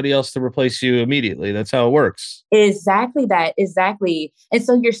find somebody else to replace you immediately. That's how it works. Exactly that. Exactly. And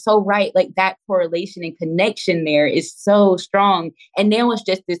so you're so right. Like that correlation and connection there is so strong. And now it's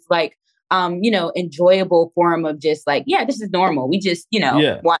just this like, you know, enjoyable form of just like, yeah, this is normal. We just, you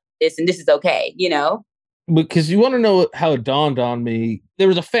know, want this and this is okay, you know? Because you want to know how it dawned on me. There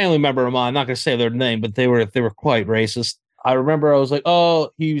was a family member of mine, I'm not going to say their name, but they were quite racist. I remember I was like,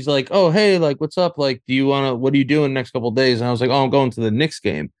 he was like, oh, hey, like, what's up? Like, what are you doing next couple of days? And I was like, oh, I'm going to the Knicks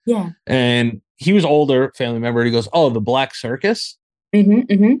game. Yeah. And he was older, family member. And he goes, oh, the Black Circus.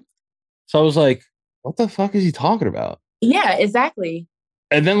 So I was like, what the fuck is he talking about? Yeah, exactly.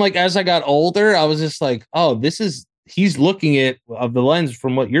 And then like, as I got older, I was just like, oh, he's looking at the lens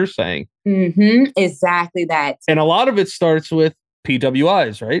from what you're saying. Exactly that. And a lot of it starts with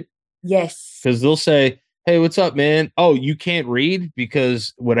PWIs, right? Yes. Because they'll say, hey, what's up, man? Oh, you can't read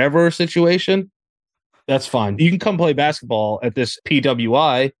because whatever situation, that's fine. You can come play basketball at this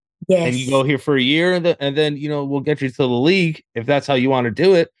PWI. Yes. And you go here for a year and then, you know, we'll get you to the league if that's how you want to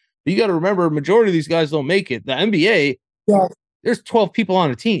do it. But you got to remember, majority of these guys don't make it. The NBA, there's 12 people on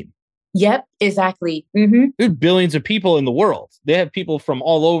a team. Yep, exactly. There's billions of people in the world. They have people from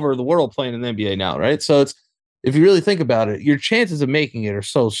all over the world playing in the NBA now, right? So if you really think about it, your chances of making it are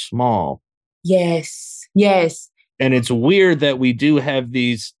so small. Yes, yes. And it's weird that we do have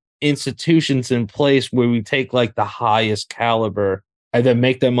these institutions in place where we take like the highest caliber and then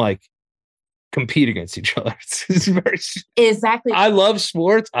make them like compete against each other. It's very exactly. I love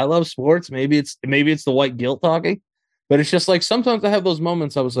sports. Maybe it's the white guilt talking. But it's just like sometimes I have those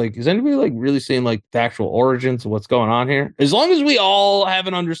moments I was like, is anybody like really seeing like the actual origins of what's going on here? As long as we all have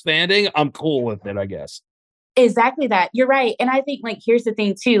an understanding, I'm cool with it, I guess. Exactly that. You're right. And I think like, here's the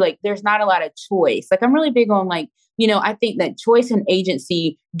thing too, like there's not a lot of choice. Like I'm really big on like, you know, I think that choice and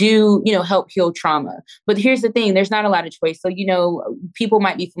agency do, you know, help heal trauma. But here's the thing, there's not a lot of choice. So, you know, people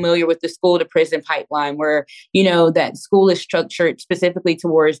might be familiar with the school to prison pipeline where, you know, that school is structured specifically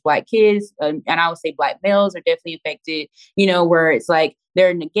towards Black kids. And I would say Black males are definitely affected, you know, where it's like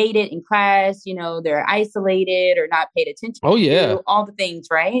they're negated in class, you know, they're isolated or not paid attention to, all the things,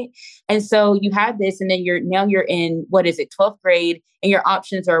 right? And so you have this and then you're in, 12th grade and your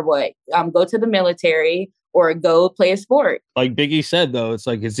options are what? Go to the military or go play a sport. Like Biggie said, though, it's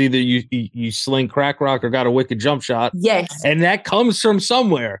like it's either you sling crack rock or got a wicked jump shot. Yes. And that comes from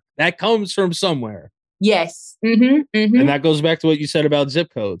somewhere. Yes. And that goes back to what you said about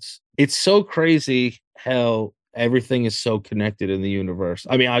zip codes. It's so crazy how everything is so connected in the universe.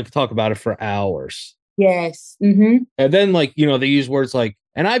 I mean, I could talk about it for hours. Yes. Mm-hmm. And then, like, you know, they use words like,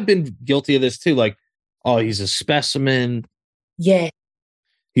 and I've been guilty of this too, like, oh, he's a specimen. Yes.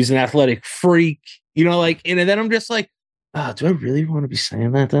 He's an athletic freak, you know, like, and then I'm just like, oh, do I really want to be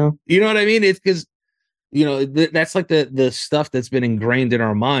saying that though? You know what I mean? It's because, you know, that's like the stuff that's been ingrained in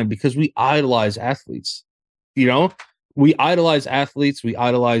our mind because we idolize athletes, you know, we idolize athletes, we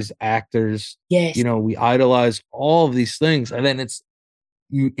idolize actors, Yes. you know, we idolize all of these things. And then it's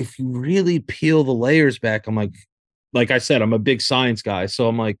you, if you really peel the layers back, I'm like I said, I'm a big science guy. So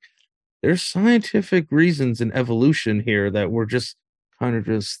I'm like, there's scientific reasons in evolution here that we're just kind of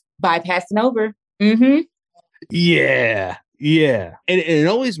just Bypassing over. Mm-hmm. yeah, yeah. And it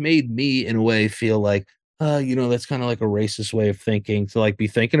always made me in a way feel like, you know, that's kind of like a racist way of thinking to like be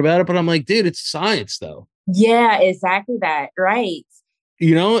thinking about it. But I'm like, dude, it's science though. Yeah, exactly that. Right.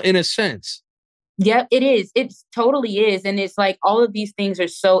 You know, in a sense. Yep, it is. It totally is. And it's like all of these things are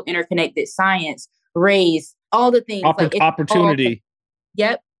so interconnected. Science, race, all the things. Like it's all, Opportunity.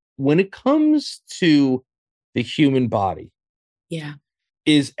 yep. When it comes to the human body, Yeah.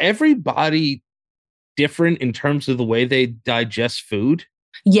 is every body different in terms of the way they digest food?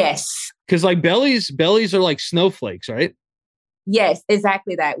 Yes. Because like bellies are like snowflakes, right? Yes,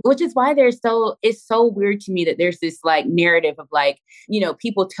 exactly that. Which is why it's so weird to me that there's this like narrative of like,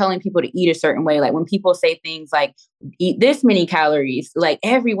 people telling people to eat a certain way. Like when people say things like eat this many calories, like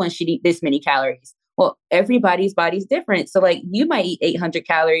everyone should eat this many calories. Well, everybody's body's different. So like you might eat 800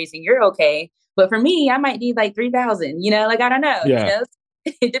 calories and you're okay. But for me, I might need like 3,000, like, I don't know, Yeah.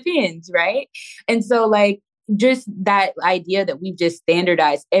 it depends. Right. And so like, just that idea that we've just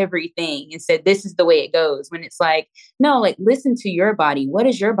standardized everything and said this is the way it goes when it's like no, like listen to your body. What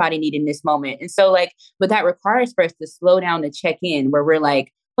does your body need in this moment? And so like but that requires for us to slow down to check in where we're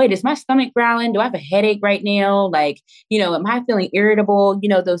like, wait, is my stomach growling? Do I have a headache right now? Like, am I feeling irritable?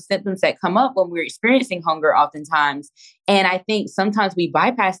 Those symptoms that come up when we're experiencing hunger oftentimes. And I think sometimes we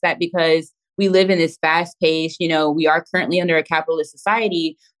bypass that because we live in this fast pace, we are currently under a capitalist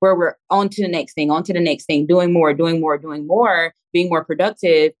society where we're on to the next thing, doing more, being more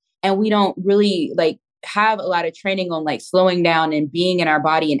productive. And we don't really like have a lot of training on like slowing down and being in our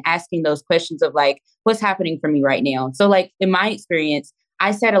body and asking those questions of like, what's happening for me right now? So like in my experience,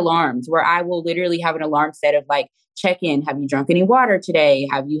 I set alarms where I will literally have an alarm set of like, check in. Have you drunk any water today?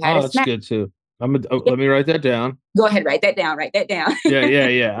 Have you had a That's snack? good too. Let me write that down. Go ahead, write that down.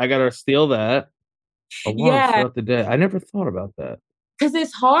 Yeah. I gotta steal that. Alarms Yeah. throughout the day. I never thought about that. Because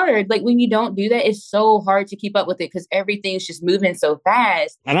it's hard. Like when you don't do that, it's so hard to keep up with it because everything's just moving so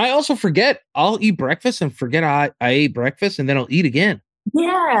fast. And I also forget. I'll eat breakfast and forget I ate breakfast and then I'll eat again.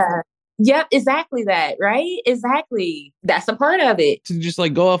 Yeah. Yep, exactly that, right? Exactly. That's a part of it. To just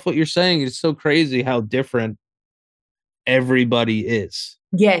like go off what you're saying, it's so crazy how different everybody is.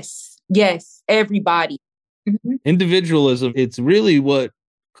 Yes, everybody. Mm-hmm. Individualism, it's really what,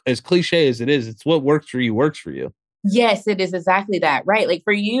 as cliche as it is, it's what works for you. Yes, it is exactly that, right? Like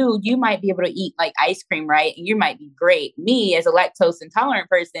for you, you might be able to eat like ice cream, right? And you might be great. Me, as a lactose intolerant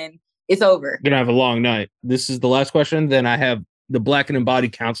person, it's over. Gonna have a long night. This is the last question. Then I have the Black and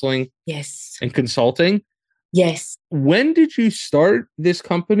Embodied counseling. Yes. And consulting. Yes. When did you start this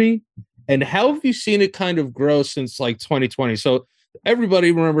company and how have you seen it kind of grow since like 2020? So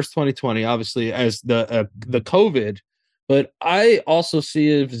everybody remembers 2020, obviously, as the COVID, but I also see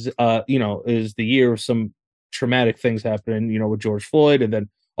it as, as the year of some traumatic things happening, with George Floyd, and then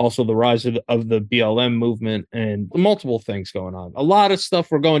also the rise of the BLM movement and multiple things going on. A lot of stuff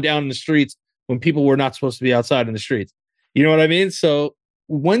were going down in the streets when people were not supposed to be outside in the streets. You know what I mean? So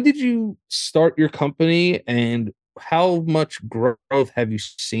when did you start your company and how much growth have you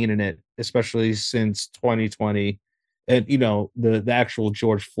seen in it, especially since 2020 and, the actual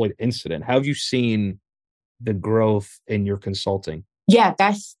George Floyd incident? How have you seen the growth in your consulting? Yeah,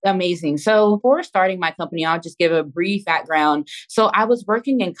 that's amazing. So before starting my company, I'll just give a brief background. So I was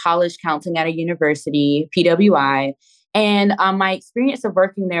working in college counseling at a university, PWI. And my experience of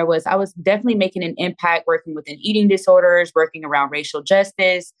working there was I was definitely making an impact working within eating disorders, working around racial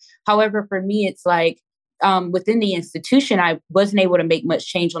justice. However, for me, it's like within the institution, I wasn't able to make much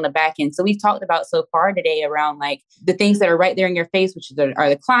change on the back end. So we've talked about so far today around like the things that are right there in your face, which are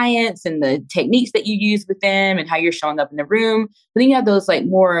the clients and the techniques that you use with them and how you're showing up in the room. But then you have those like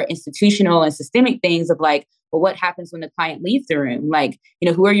more institutional and systemic things of like, well, what happens when the client leaves the room? Like,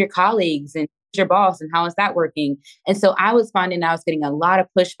 who are your colleagues and your boss and how is that working? And so I was finding I was getting a lot of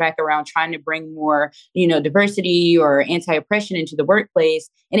pushback around trying to bring more, diversity or anti-oppression into the workplace.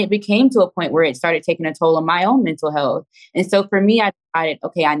 And it became to a point where it started taking a toll on my own mental health. And so for me, I decided,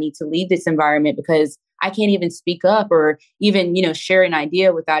 okay, I need to leave this environment because I can't even speak up or even, share an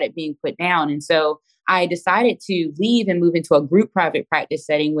idea without it being put down. And so I decided to leave and move into a group private practice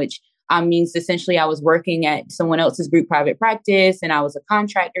setting, which means essentially I was working at someone else's group private practice and I was a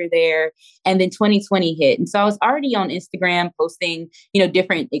contractor there. And then 2020 hit. And so I was already on Instagram posting,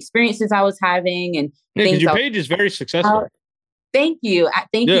 different experiences I was having and things. Your page is very successful. Thank you.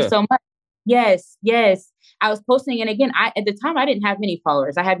 Thank you so much. Yes. I was posting. And again, at the time, I didn't have many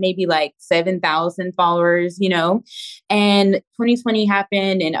followers. I had maybe like 7,000 followers, and 2020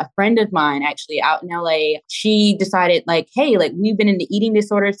 happened. And a friend of mine actually out in LA, she decided like, hey, like we've been in the eating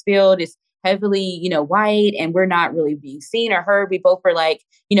disorders field. It's heavily, white and we're not really being seen or heard. We both were like,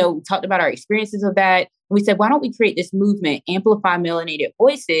 talked about our experiences of that. We said, why don't we create this movement, Amplify Melanated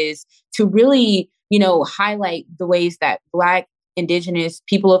Voices, to really, highlight the ways that Black, Indigenous,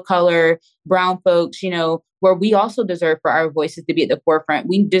 people of color, brown folks, where we also deserve for our voices to be at the forefront.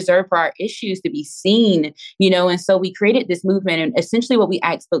 We deserve for our issues to be seen, and so we created this movement. And essentially what we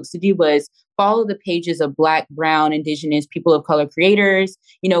asked folks to do was follow the pages of Black, brown, Indigenous, people of color creators,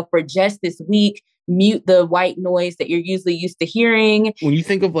 for just this week, mute the white noise that you're usually used to hearing. When you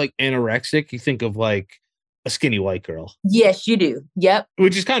think of like anorexic, you think of like a skinny white girl. Yes, you do. Yep.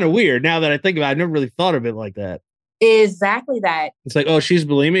 Which is kind of weird now that I think about it. I never really thought of it like that. Exactly that. It's like, oh, she's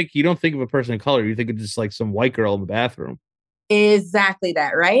bulimic. You don't think of a person of color. You think of just like some white girl in the bathroom. Exactly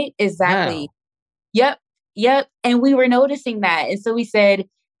that, right? Exactly. Wow. Yep. And we were noticing that. And so we said,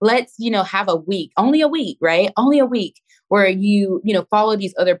 let's, have a week, only a week, right? Only a week where you follow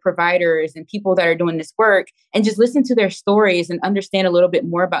these other providers and people that are doing this work and just listen to their stories and understand a little bit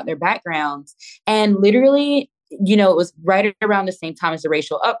more about their backgrounds. And literally, it was right around the same time as the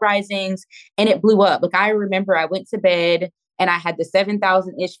racial uprisings and it blew up. Like I remember I went to bed and I had the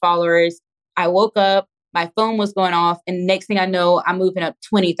 7,000-ish followers. I woke up, my phone was going off. And next thing I know, I'm moving up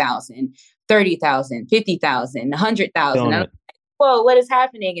 20,000, 30,000, 50,000, 100,000. Whoa, what is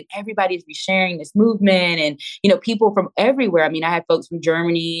happening? And everybody's resharing this movement and, people from everywhere. I mean, I had folks from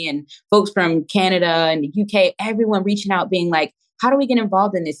Germany and folks from Canada and the UK, everyone reaching out being like, how do we get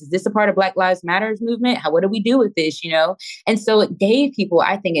involved in this? Is this a part of Black Lives Matters movement? What do we do with this, And so it gave people,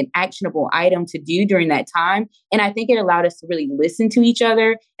 I think, an actionable item to do during that time. And I think it allowed us to really listen to each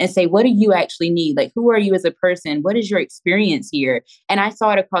other and say, what do you actually need? Like, who are you as a person? What is your experience here? And I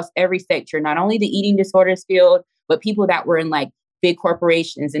saw it across every sector, not only the eating disorders field, but people that were in like big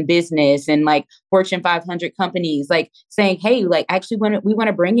corporations and business and like Fortune 500 companies, like saying, hey, like actually we want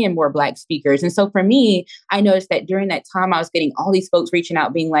to bring in more Black speakers. And so for me, I noticed that during that time, I was getting all these folks reaching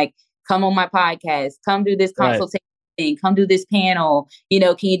out being like, come on my podcast, come do this consultation, come do this panel,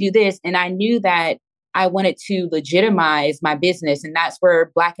 can you do this? And I knew that I wanted to legitimize my business. And that's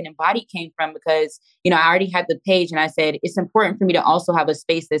where Black and Embodied came from because, I already had the page and I said, it's important for me to also have a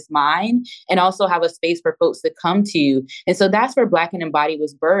space that's mine and also have a space for folks to come to. And so that's where Black and Embodied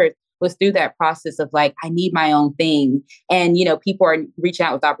was birthed, was through that process of like, I need my own thing. And, people are reaching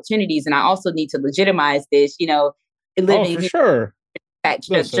out with opportunities. And I also need to legitimize this, living for sure. That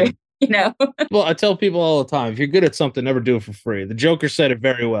structure. Well, I tell people all the time, if you're good at something, never do it for free. The Joker said it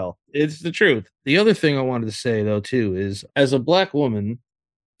very well. It's the truth. The other thing I wanted to say, though, too, is as a Black woman,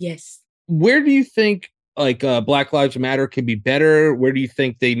 yes, where do you think like Black Lives Matter can be better? Where do you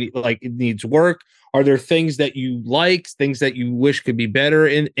think they need, like it needs work? Are there things that you like, things that you wish could be better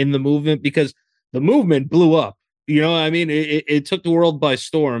in the movement? Because the movement blew up. I mean, it took the world by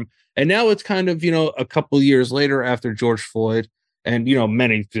storm. And now it's kind of, a couple of years later after George Floyd. And,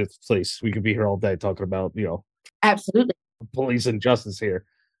 many police, we could be here all day talking about, absolutely, police injustice here.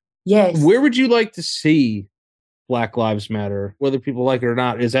 Yes. Where would you like to see Black Lives Matter, whether people like it or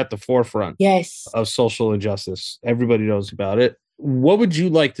not, is at the forefront of social injustice? Everybody knows about it. What would you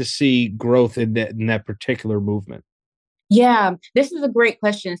like to see growth in that particular movement? Yeah, this is a great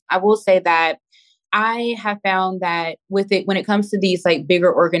question. I will say that I have found that with it, when it comes to these like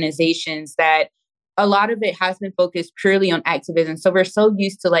bigger organizations, that a lot of it has been focused purely on activism. So we're so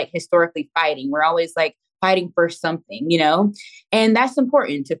used to like historically fighting. We're always like fighting for something, and that's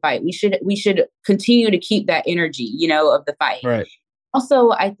important to fight. We should continue to keep that energy, of the fight. Right.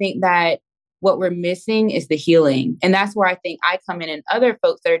 Also, I think that what we're missing is the healing. And that's where I think I come in and other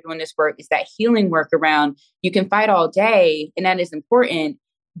folks that are doing this work is that healing work around you can fight all day and that is important.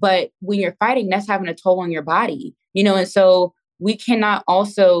 But when you're fighting, that's having a toll on your body, and so we cannot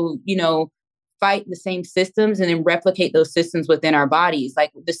also, fight the same systems and then replicate those systems within our bodies.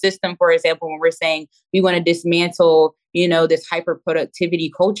 Like the system, for example, when we're saying we want to dismantle, this hyper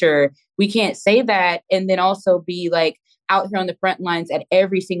productivity culture, we can't say that and then also be like out here on the front lines at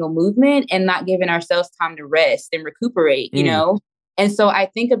every single movement and not giving ourselves time to rest and recuperate, And so I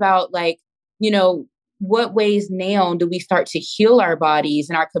think about like, what ways now do we start to heal our bodies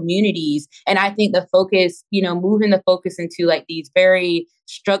and our communities? And I think the focus, moving the focus into like these very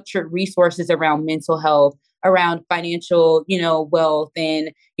structured resources around mental health, around financial, wealth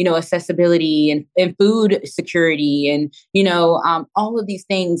and, accessibility and food security and, all of these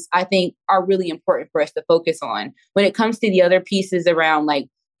things I think are really important for us to focus on. When it comes to the other pieces around like,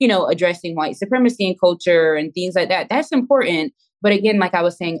 addressing white supremacy and culture and things like that, that's important. But again, like I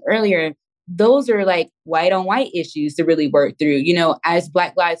was saying earlier, those are like white on white issues to really work through. As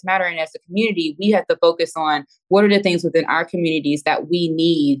Black Lives Matter and as a community, we have to focus on what are the things within our communities that we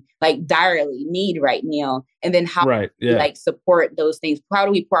need, like direly need right now. And then how do we like support those things? How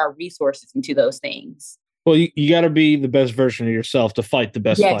do we pour our resources into those things? Well, you got to be the best version of yourself to fight the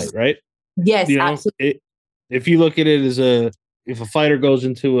best fight, right? Yes, absolutely. If you look at it as if a fighter goes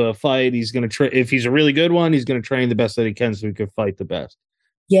into a fight, he's going to if he's a really good one, he's going to train the best that he can so he can fight the best.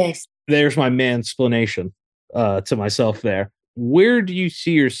 Yes. There's my mansplanation to myself there. Where do you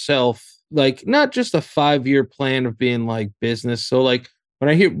see yourself, like, not just a 5-year plan of being like business? So like when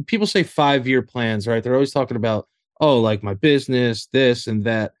I hear people say 5-year plans, right, they're always talking about, oh, like my business, this and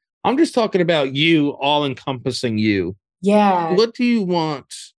that. I'm just talking about you, all encompassing you. Yeah. What do you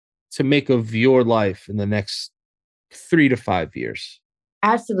want to make of your life in the next 3 to 5 years?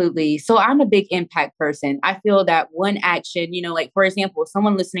 Absolutely. So I'm a big impact person. I feel that one action, like for example,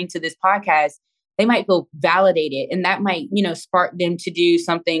 someone listening to this podcast, they might feel validated and that might, spark them to do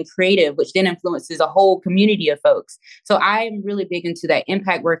something creative, which then influences a whole community of folks. So I'm really big into that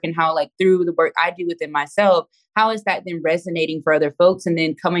impact work and how like through the work I do within myself, how is that then resonating for other folks and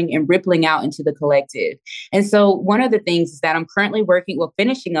then coming and rippling out into the collective? And so one of the things is that I'm currently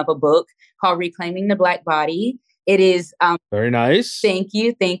finishing up a book called Reclaiming the Black Body. It is very nice. Thank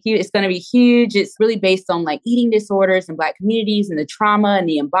you. It's going to be huge. It's really based on like eating disorders and Black communities and the trauma and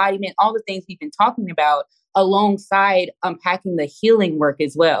the embodiment, all the things we've been talking about, alongside unpacking the healing work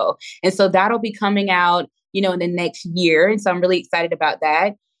as well. And so that'll be coming out, in the next year. And so I'm really excited about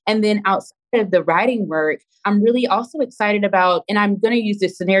that. And then outside of the writing work, I'm really also excited about, and I'm going to use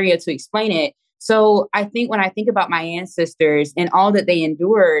this scenario to explain it. So I think when I think about my ancestors and all that they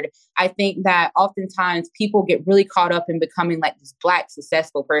endured, I think that oftentimes people get really caught up in becoming like this Black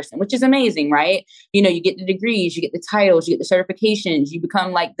successful person, which is amazing, right? You get the degrees, you get the titles, you get the certifications, you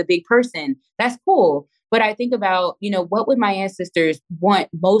become like the big person. That's cool. But I think about, what would my ancestors want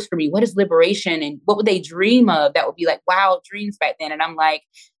most for me? What is liberation? And what would they dream of that would be like wild dreams back then? And I'm like,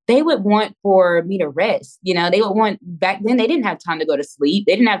 they would want for me to rest. They would want, back then they didn't have time to go to sleep.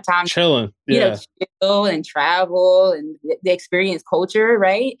 They didn't have time chilling, to chill and travel and the experience culture.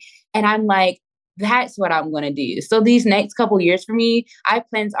 Right. And I'm like, that's what I'm going to do. So these next couple of years for me, I have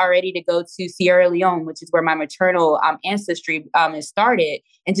plans already to go to Sierra Leone, which is where my maternal ancestry is started,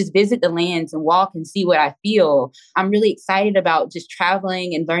 and just visit the lands and walk and see what I feel. I'm really excited about just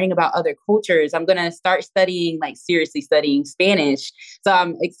traveling and learning about other cultures. I'm going to start seriously studying Spanish. So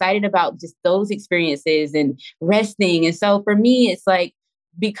I'm excited about just those experiences and resting. And so for me, it's like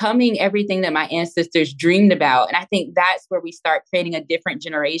becoming everything that my ancestors dreamed about. And I think that's where we start creating a different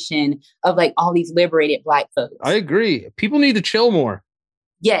generation of like all these liberated Black folks. I agree. People need to chill more.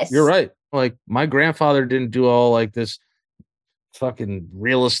 Yes. You're right. Like my grandfather didn't do all like this fucking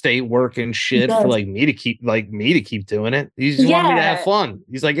real estate work and shit for me to keep doing it. He just wanted me to have fun.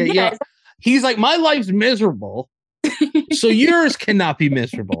 He's like, he's like, my life's miserable. So yours cannot be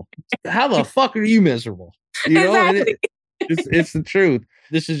miserable. How the fuck are you miserable? Exactly. It's the truth.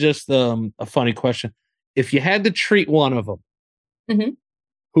 This is just a funny question. If you had to treat one of them,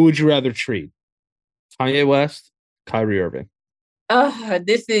 who would you rather treat? Kanye West, Kyrie Irving?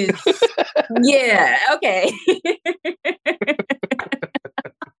 This is, yeah, okay.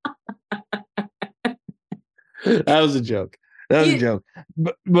 That was a joke.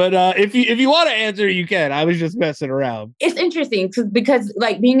 But if you want to answer, you can. I was just messing around. It's interesting because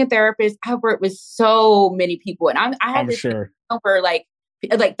like being a therapist, I've worked with so many people, and I had this over like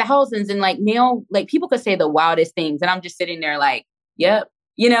thousands, and like now like people could say the wildest things, and I'm just sitting there like, yep,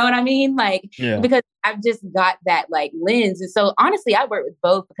 you know what I mean? Like because I've just got that like lens, and so honestly, I work with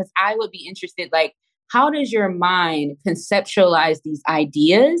both because I would be interested like how does your mind conceptualize these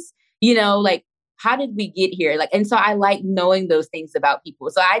ideas? Like how did we get here? Like, and so I like knowing those things about people.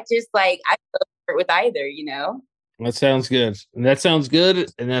 So I just like, I work with either, That sounds good.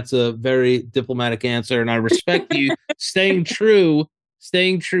 And that's a very diplomatic answer. And I respect you staying true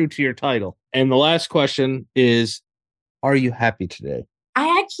to your title. And the last question is, are you happy today?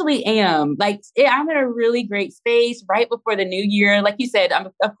 I actually am. Like, I'm in a really great space right before the new year. Like you said,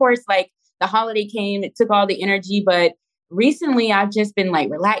 of course, like the holiday came, it took all the energy, but recently I've just been like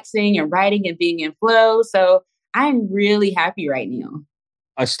relaxing and writing and being in flow. So I'm really happy right now.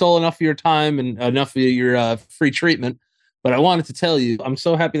 I stole enough of your time and enough of your free treatment, but I wanted to tell you, I'm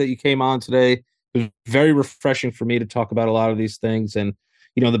so happy that you came on today. It was very refreshing for me to talk about a lot of these things. And,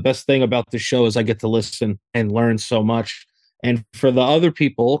 you know, the best thing about this show is I get to listen and learn so much. And for the other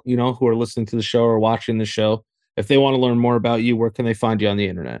people, you know, who are listening to the show or watching the show, if they want to learn more about you, where can they find you on the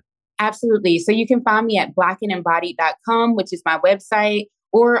internet? Absolutely. So you can find me at blackandembodied.com, which is my website,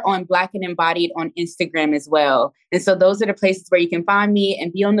 or on Black and Embodied on Instagram as well. And so those are the places where you can find me,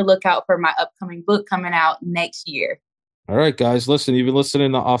 and be on the lookout for my upcoming book coming out next year. All right, guys, listen, you've been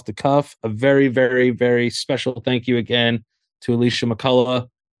listening to Off the Cuff. A very, very, very special thank you again to Alicia McCullough.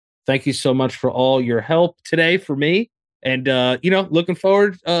 Thank you so much for all your help today for me. And, you know, looking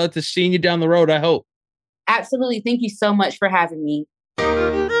forward to seeing you down the road, I hope. Absolutely. Thank you so much for having me.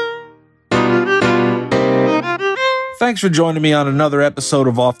 Thanks for joining me on another episode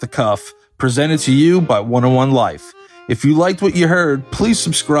of Off the Cuff, presented to you by 101 Life. If you liked what you heard, please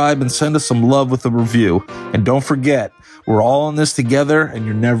subscribe and send us some love with a review. And don't forget, we're all in this together and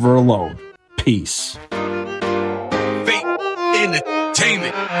you're never alone. Peace. Fate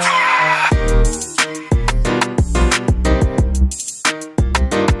Entertainment.